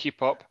so you can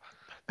keep up.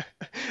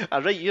 I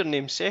write your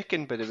name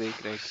second, by the way,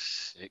 Greg,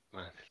 Sick,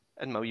 man.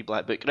 in my wee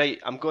black book. Right,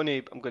 I'm going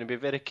to be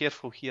very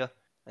careful here,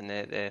 and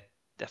the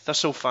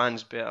Thistle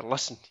fans better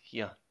listen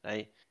here.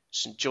 Right,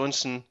 St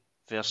Johnstone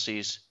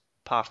versus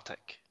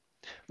Partick.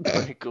 I'm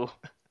going to go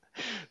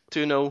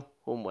 2-0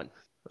 home win.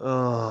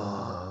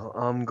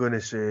 I'm going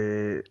to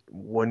say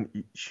 1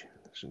 each.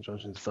 St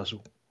Johnstone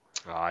Thistle.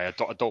 Aye,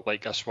 I don't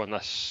like this one.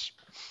 It's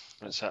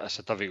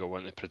a difficult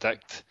one to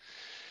predict.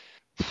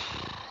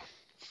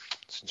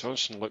 St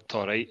Johnstone looked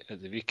alright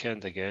at the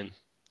weekend again.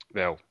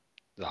 Well,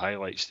 the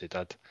highlights they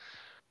did.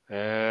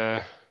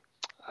 I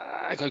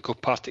gotta go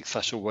Partick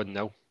Thistle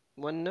 1-0.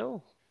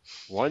 1-0.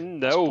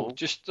 1-0,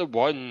 just the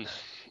one.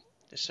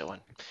 Just the one.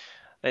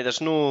 Right,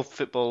 there's no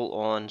football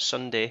on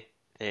Sunday.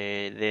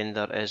 Then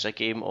there is a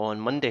game on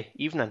Monday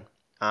evening,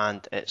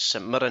 and it's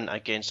St Mirren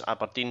against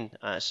Aberdeen.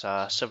 It's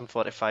a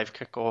 7:45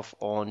 kick-off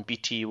on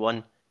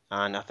BT1,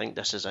 and I think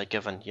this is a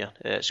given here.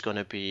 It's going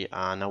to be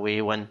an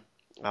away win.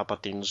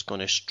 Aberdeen's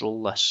going to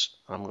stroll this.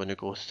 I'm going to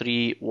go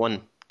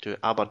 3-1 to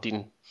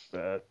Aberdeen.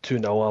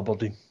 2-0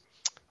 Aberdeen.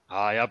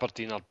 Aye,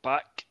 Aberdeen are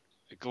back.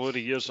 The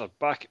glory years are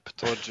back at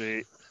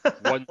Pittodrie.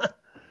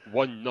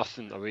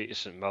 1-0 away to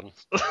St Mirren.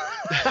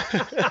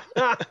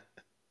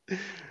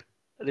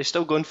 Are they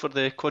still going for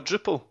the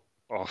quadruple?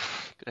 Oh,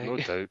 Greg. no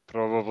doubt,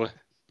 probably.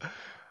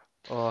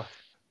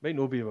 Might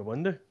not be a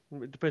Monday.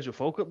 It depends what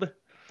Falkirk do.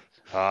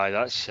 Aye,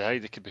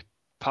 they could be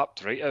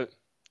papped right out.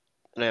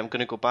 Right, I'm going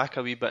to go back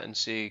a wee bit and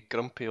say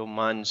Grumpy Old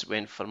Man's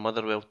went for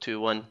Motherwell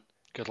 2-1.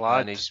 Good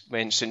lad. And he's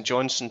went St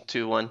Johnstone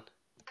 2-1.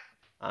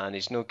 And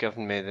he's not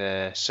giving me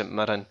the St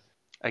Mirren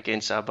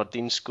against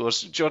Aberdeen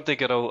scores. Jordi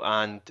Girl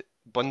and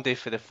Bundy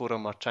for the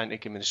forum are trying to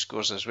give me the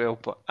scores as well.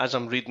 But as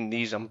I'm reading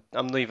these, I'm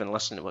not even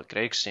listening to what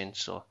Greg's saying.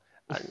 So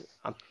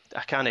I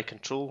can't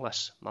control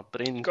this. My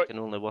brain can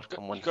only work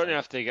on one You're going thing. to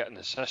have to get an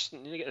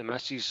assistant. You need to get the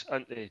missus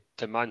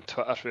to man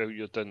Twitter while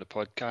you're doing the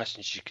podcast,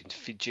 and she can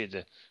feed you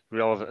the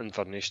relevant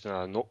information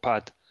on a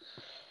notepad.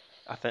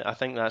 I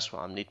think that's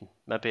what I'm needing.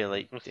 Maybe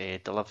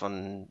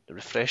delivering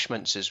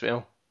refreshments as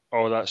well.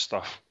 All that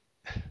stuff.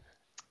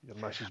 Your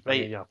missus Right.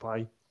 bringing you a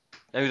pie.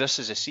 Now this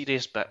is a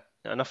serious bit.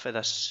 Enough of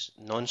this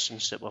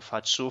nonsense that we've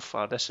had so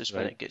far. This is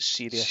when Right. it gets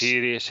serious.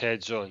 Serious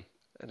heads on.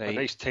 A Right,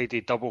 nice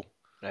tidy double.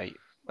 right.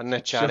 In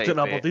the charity Celtic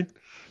and bet, Aberdeen.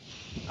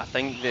 I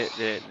think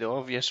the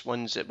obvious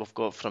ones that we've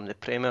got from the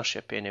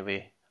Premiership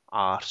anyway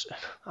are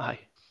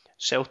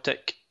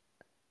Celtic,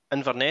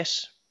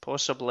 Inverness,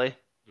 possibly,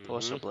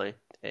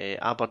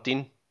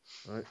 Aberdeen.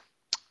 Right.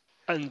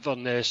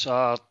 Inverness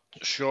are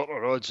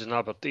shorter odds than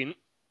Aberdeen.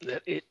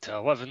 They're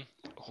 8-11.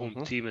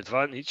 Home team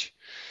advantage.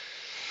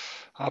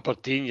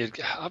 Aberdeen, you're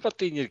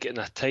getting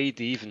a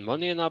tidy even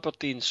money in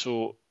Aberdeen,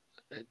 so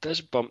it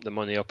does bump the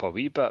money up a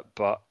wee bit,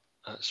 but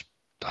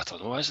I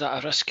don't know, is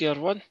that a riskier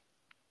one?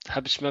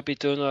 Hibs maybe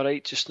doing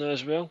alright just now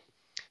as well?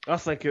 I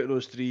think out of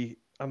those three,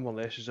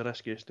 Inverness is the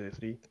riskiest of the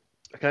three.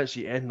 I can't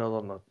see anything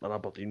other than an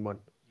Aberdeen one.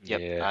 Yep,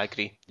 Yeah. I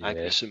agree.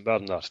 St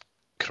Mirren are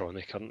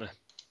chronic, aren't they?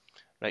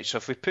 Right, so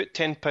if we put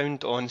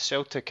 £10 on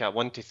Celtic at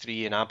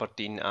 1-3 and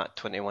Aberdeen at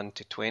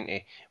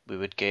 21-20, we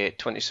would get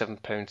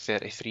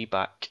 £27.33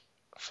 back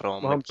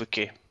from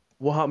McBookie.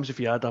 What happens if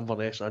you add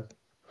Inverness in?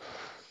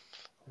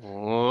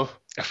 Oh,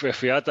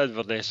 If we had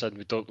Inverness in,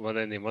 we don't win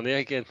any money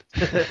again.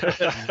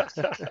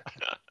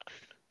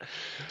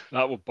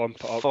 That will bump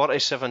it up.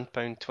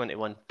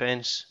 £47.21.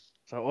 Is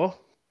that all?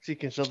 See,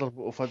 consider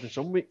what we've had in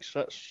some weeks.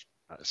 That's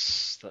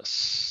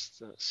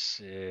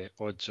That's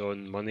odds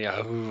on money.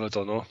 I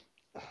don't know.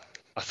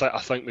 I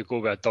think we go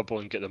with a double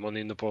and get the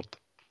money on the board.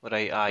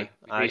 Right, aye.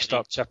 We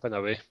start chipping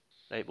away.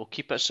 Right, we'll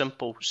keep it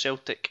simple.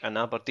 Celtic and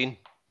Aberdeen.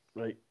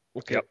 right.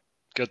 Okay. Yep.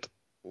 Good.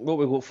 What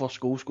we got first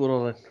goal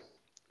scorer then?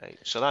 Right,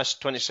 so that's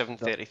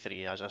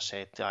 27.33, as I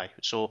said. Aye.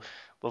 So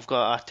we've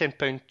got a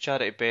 £10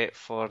 charity bet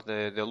for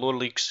the lower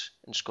leagues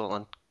in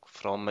Scotland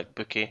from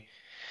McBookie.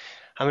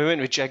 And we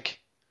went with Jig,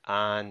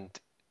 and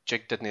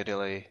Jig didn't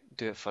really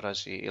do it for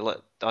us. He let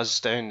us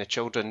down, the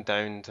children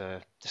down,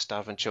 the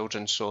starving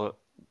children. So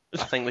I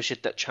think we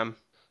should ditch him.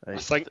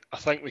 Right. I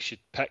think we should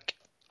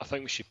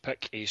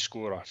pick a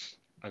scorer,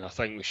 and I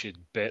think we should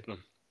bet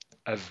them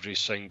every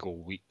single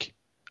week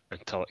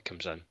until it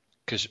comes in.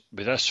 Because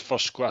with this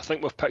first score, I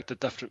think we've picked a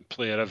different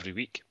player every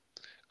week,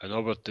 and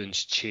all we're doing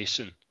is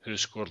chasing who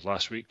scored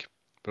last week.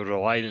 We're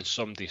relying on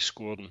somebody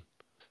scoring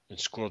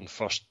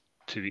first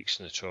 2 weeks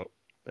in the trot.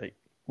 Right.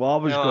 Well, I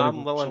was No, going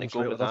I'm willing to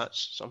go with that. that,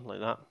 something like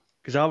that.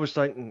 Because I was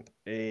thinking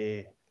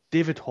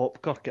David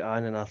Hopkirk at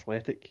Annan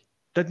Athletic.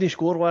 Didn't he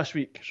score last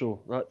week?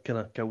 So that kind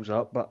of kills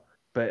that. But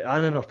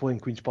Annan are playing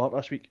Queen's Park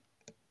this week.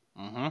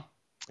 Mm-hmm.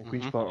 And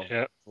Queen's Park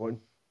Yeah.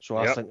 won. So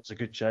I think it's a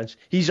good chance.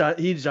 He's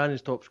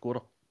Annan's top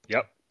scorer.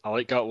 Yep, I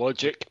like that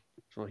logic.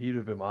 So he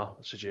would be my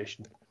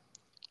suggestion.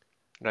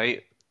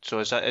 Right. So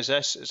is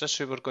this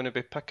who we're going to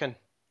be picking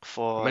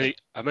for?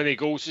 How many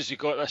goals has he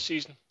got this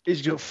season?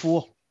 He's got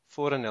 4.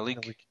 4 in the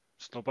league.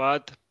 It's not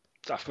bad.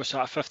 Was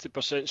that a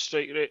 50%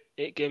 strike rate?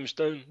 8 games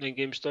down, 9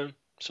 games down.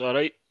 It's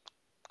alright.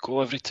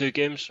 Goal every 2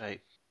 games.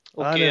 Right.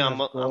 Okay, I'm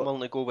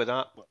willing to go with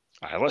that.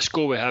 Alright, let's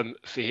go with him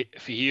for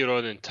here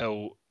on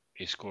until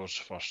he scores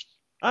first.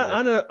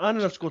 Anna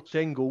have scored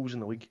 10 goals in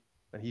the league,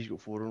 and he's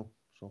got 4 of them.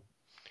 So.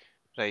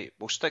 Right,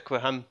 we'll stick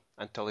with him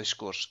until he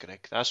scores,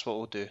 Greg. That's what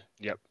we'll do.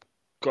 Yep.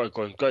 Got to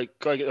go on. Got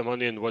to get the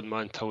money in one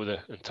man until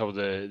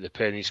the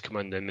pennies come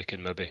in. Then we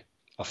can maybe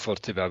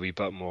afford to be a wee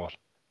bit more.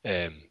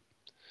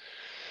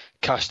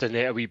 Cast the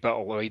net a wee bit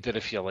wider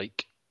if you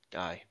like.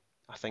 Aye,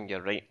 I think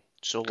you're right.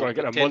 So got to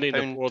get the money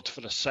on the board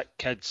for the sick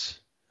kids.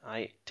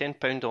 Aye,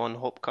 £10 on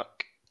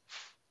Hopkirk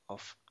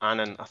of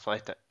Annan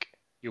Athletic.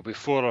 You'll be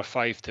 4 or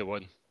 5 to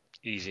 1.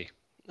 Easy.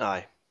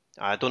 Aye.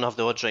 I don't have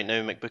the odds right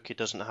now. McBookie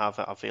doesn't have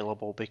it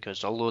available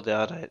because although they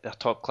are a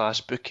top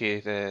class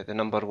bookie, the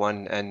number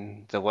 1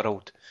 in the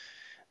world,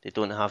 they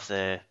don't have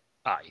the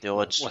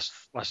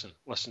odds. Listen.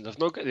 They've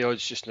not got the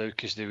odds just now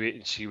because they wait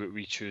and see what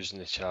we choose in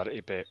the charity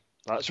bet.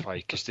 That's why,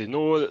 because they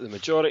know that the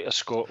majority of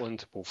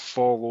Scotland will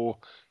follow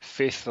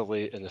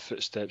faithfully in the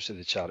footsteps of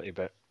the charity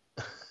bet.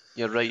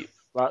 You're right.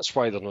 That's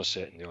why they're not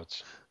setting the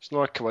odds. It's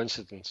not a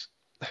coincidence.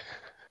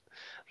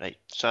 Right,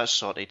 so that's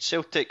sorted.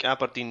 Celtic,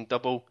 Aberdeen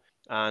double,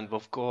 and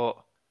we've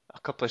got a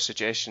couple of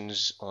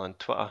suggestions on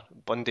Twitter.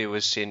 Bundy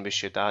was saying we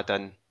should add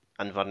in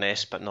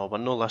Inverness, but no, we're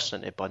not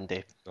listening to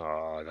Bundy.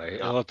 Oh, right.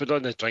 No. I've been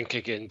on the drink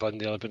again,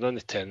 Bundy. I've been on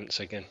the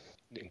tenants again.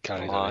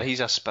 He's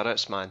a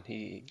spirits man.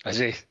 Is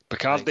he?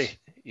 Bacardi?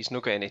 He's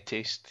not got any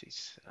taste.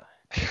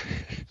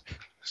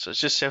 So it's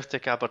just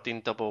Celtic,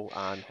 Aberdeen double,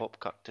 and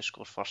Hopkirk to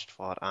score first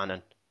for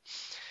Annan.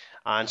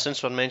 And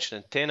since we're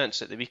mentioning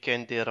tenants, at the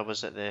weekend there I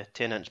was at the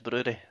Tenants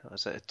Brewery. I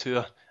was at a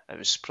tour. It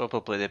was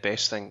probably the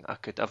best thing I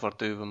could ever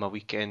do with my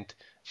weekend,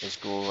 is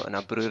go on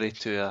a brewery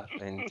tour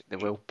in the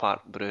Will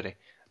Park Brewery.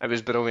 It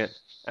was brilliant.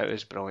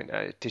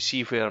 To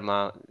see where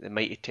the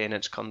mighty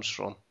Tenants comes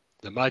from.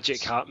 The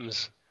magic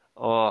happens.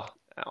 Oh,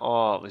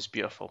 it was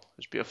beautiful. It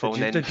was beautiful.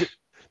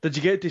 Did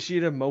you get to see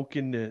them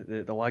milking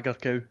the lager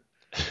cow?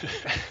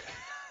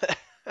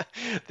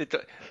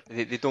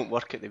 They don't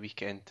work at the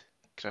weekend,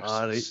 Chris.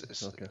 Right.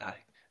 Okay.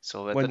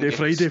 So Monday,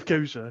 Friday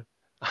cows,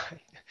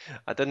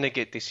 I didn't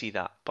get to see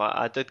that, but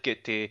I did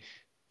get to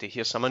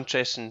hear some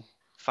interesting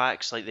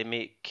facts, like they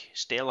make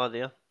Stella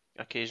there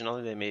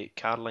occasionally. They make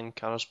Carling,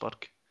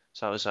 Carisburg.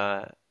 So that was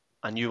a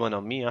new one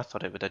on me. I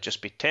thought it would have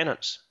just be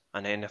Tenants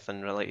and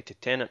anything related to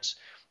Tenants.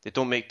 They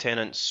don't make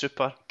Tenants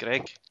Super,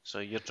 Greg, so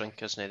your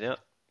drink isn't there.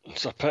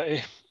 It's a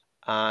pity.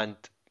 And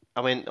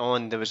I went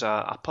on, there was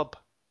a pub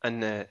in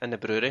the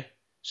brewery,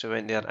 so I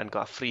went there and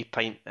got a free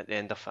pint at the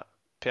end of it.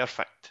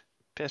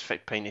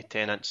 Perfect pint of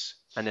Tenants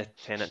in the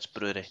Tenants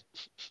Brewery.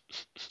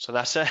 So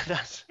that's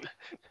it.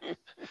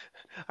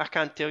 I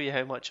can't tell you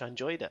how much I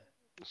enjoyed it.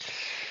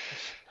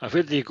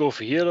 Where do you go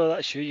for here?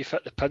 That's you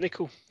fit the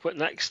pinnacle. What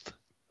next?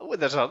 Well,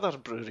 there's other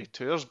brewery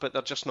tours, but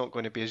they're just not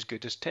going to be as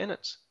good as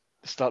Tenants.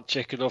 Start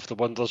checking off the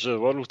wonders of the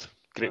world.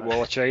 Great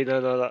Wall of China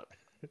and all that.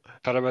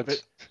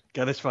 Pyramids.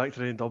 Guinness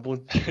Factory in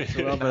Dublin. So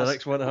that'll be the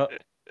next one to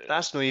hit.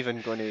 It's not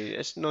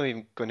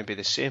even going to be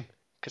the same,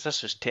 because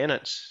this was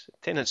Tenants.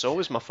 Tenants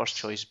always my first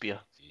choice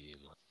beer.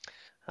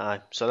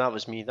 So that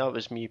was me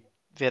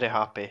very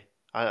happy.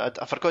 I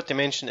forgot to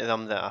mention to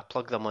them that I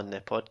plug them on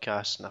the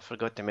podcast, and I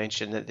forgot to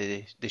mention that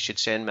they should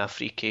send me a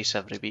free case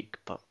every week.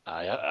 But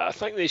I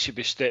think they should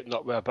be stepping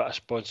up with a bit of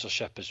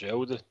sponsorship as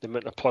well. The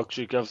amount of plugs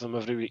you give them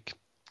every week.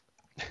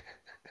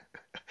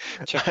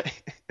 Stick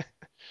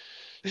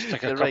a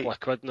couple of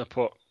quid in the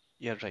pot.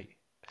 You're right.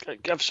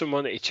 Give some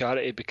money to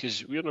charity,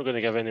 because we're not going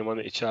to give any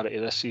money to charity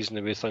this season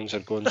the way things are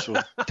going.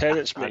 So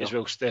Tenants might as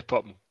well step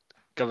up and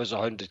give us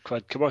 100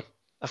 quid. Come on.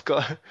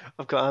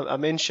 I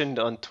mentioned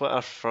on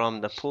Twitter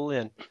from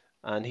Napoleon,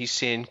 and he's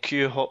saying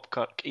Q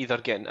Hopkirk either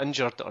getting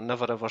injured or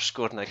never ever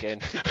scoring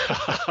again.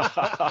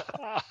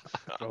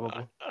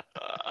 Probably.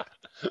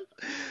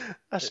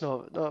 That's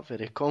not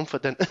very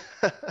confident.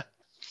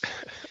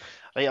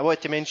 Right, I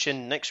wanted to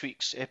mention next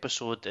week's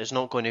episode is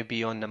not going to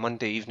be on the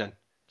Monday evening.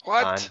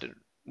 What?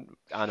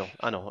 And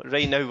I know.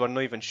 Right now we're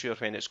not even sure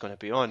when it's going to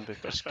be on,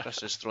 because Chris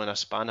has thrown a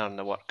spanner in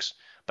the works.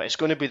 But it's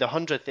going to be the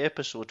 100th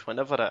episode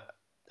whenever it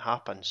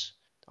happens.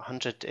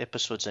 100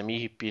 episodes of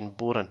me being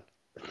boring.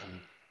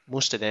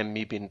 Most of them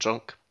me being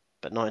drunk,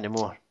 but not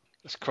anymore.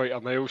 It's quite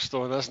a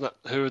milestone, isn't it?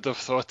 Who would have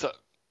thought it?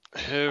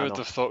 Who would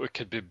have thought we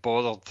could be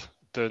bothered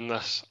doing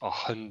this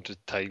 100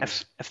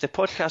 times? If the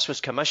podcast was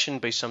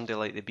commissioned by somebody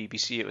like the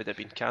BBC, it would have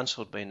been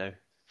cancelled by now.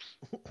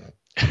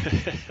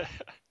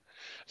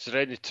 Is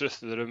there any truth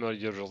to the rumour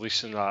you're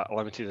releasing a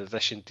limited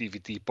edition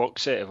DVD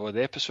box set of all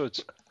the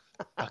episodes?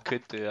 I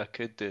could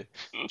do.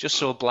 Just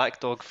so Black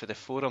Dog for the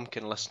forum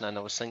can listen in,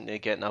 I was thinking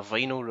of getting a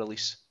vinyl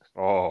release.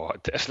 Oh,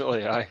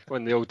 definitely, aye.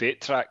 One of the old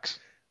 8 tracks.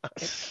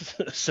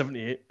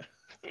 78.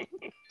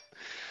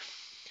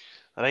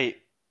 Right,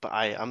 but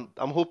I'm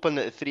hoping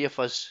that the three of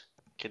us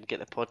can get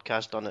the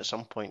podcast done at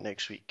some point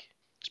next week,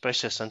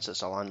 especially since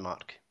it's a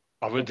landmark.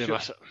 I wouldn't sure-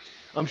 miss it.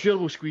 I'm sure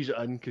we'll squeeze it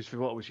in because from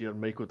what I was hearing,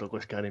 Michael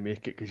Douglas can't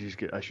make it because he's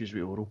got issues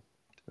with oral.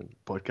 And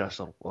podcasts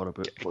are all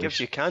about It voice. gives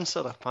you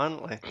cancer,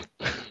 apparently.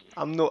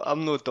 I'm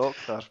no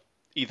doctor,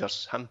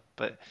 either's him,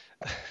 but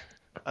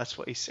that's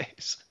what he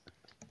says.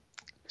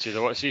 Do you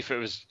know what? See if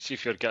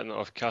you're getting it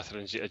off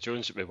Catherine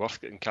Zeta-Jones, it'd be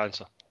worth getting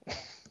cancer.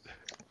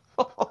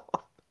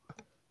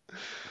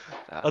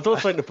 I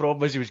don't think the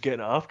problem is he was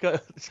getting it off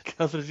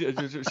Catherine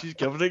Zeta-Jones. She's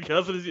giving it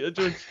Catherine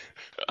Zeta-Jones.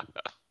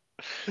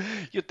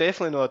 You're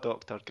definitely not a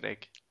doctor,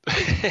 Greg.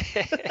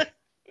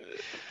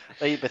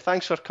 Right, but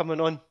thanks for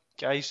coming on,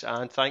 guys,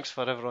 and thanks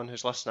for everyone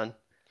who's listening.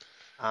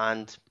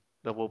 And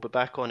we'll be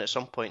back on at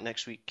some point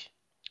next week.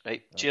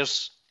 Right,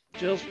 cheers.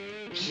 Cheers.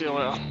 See you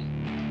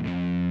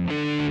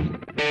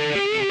later.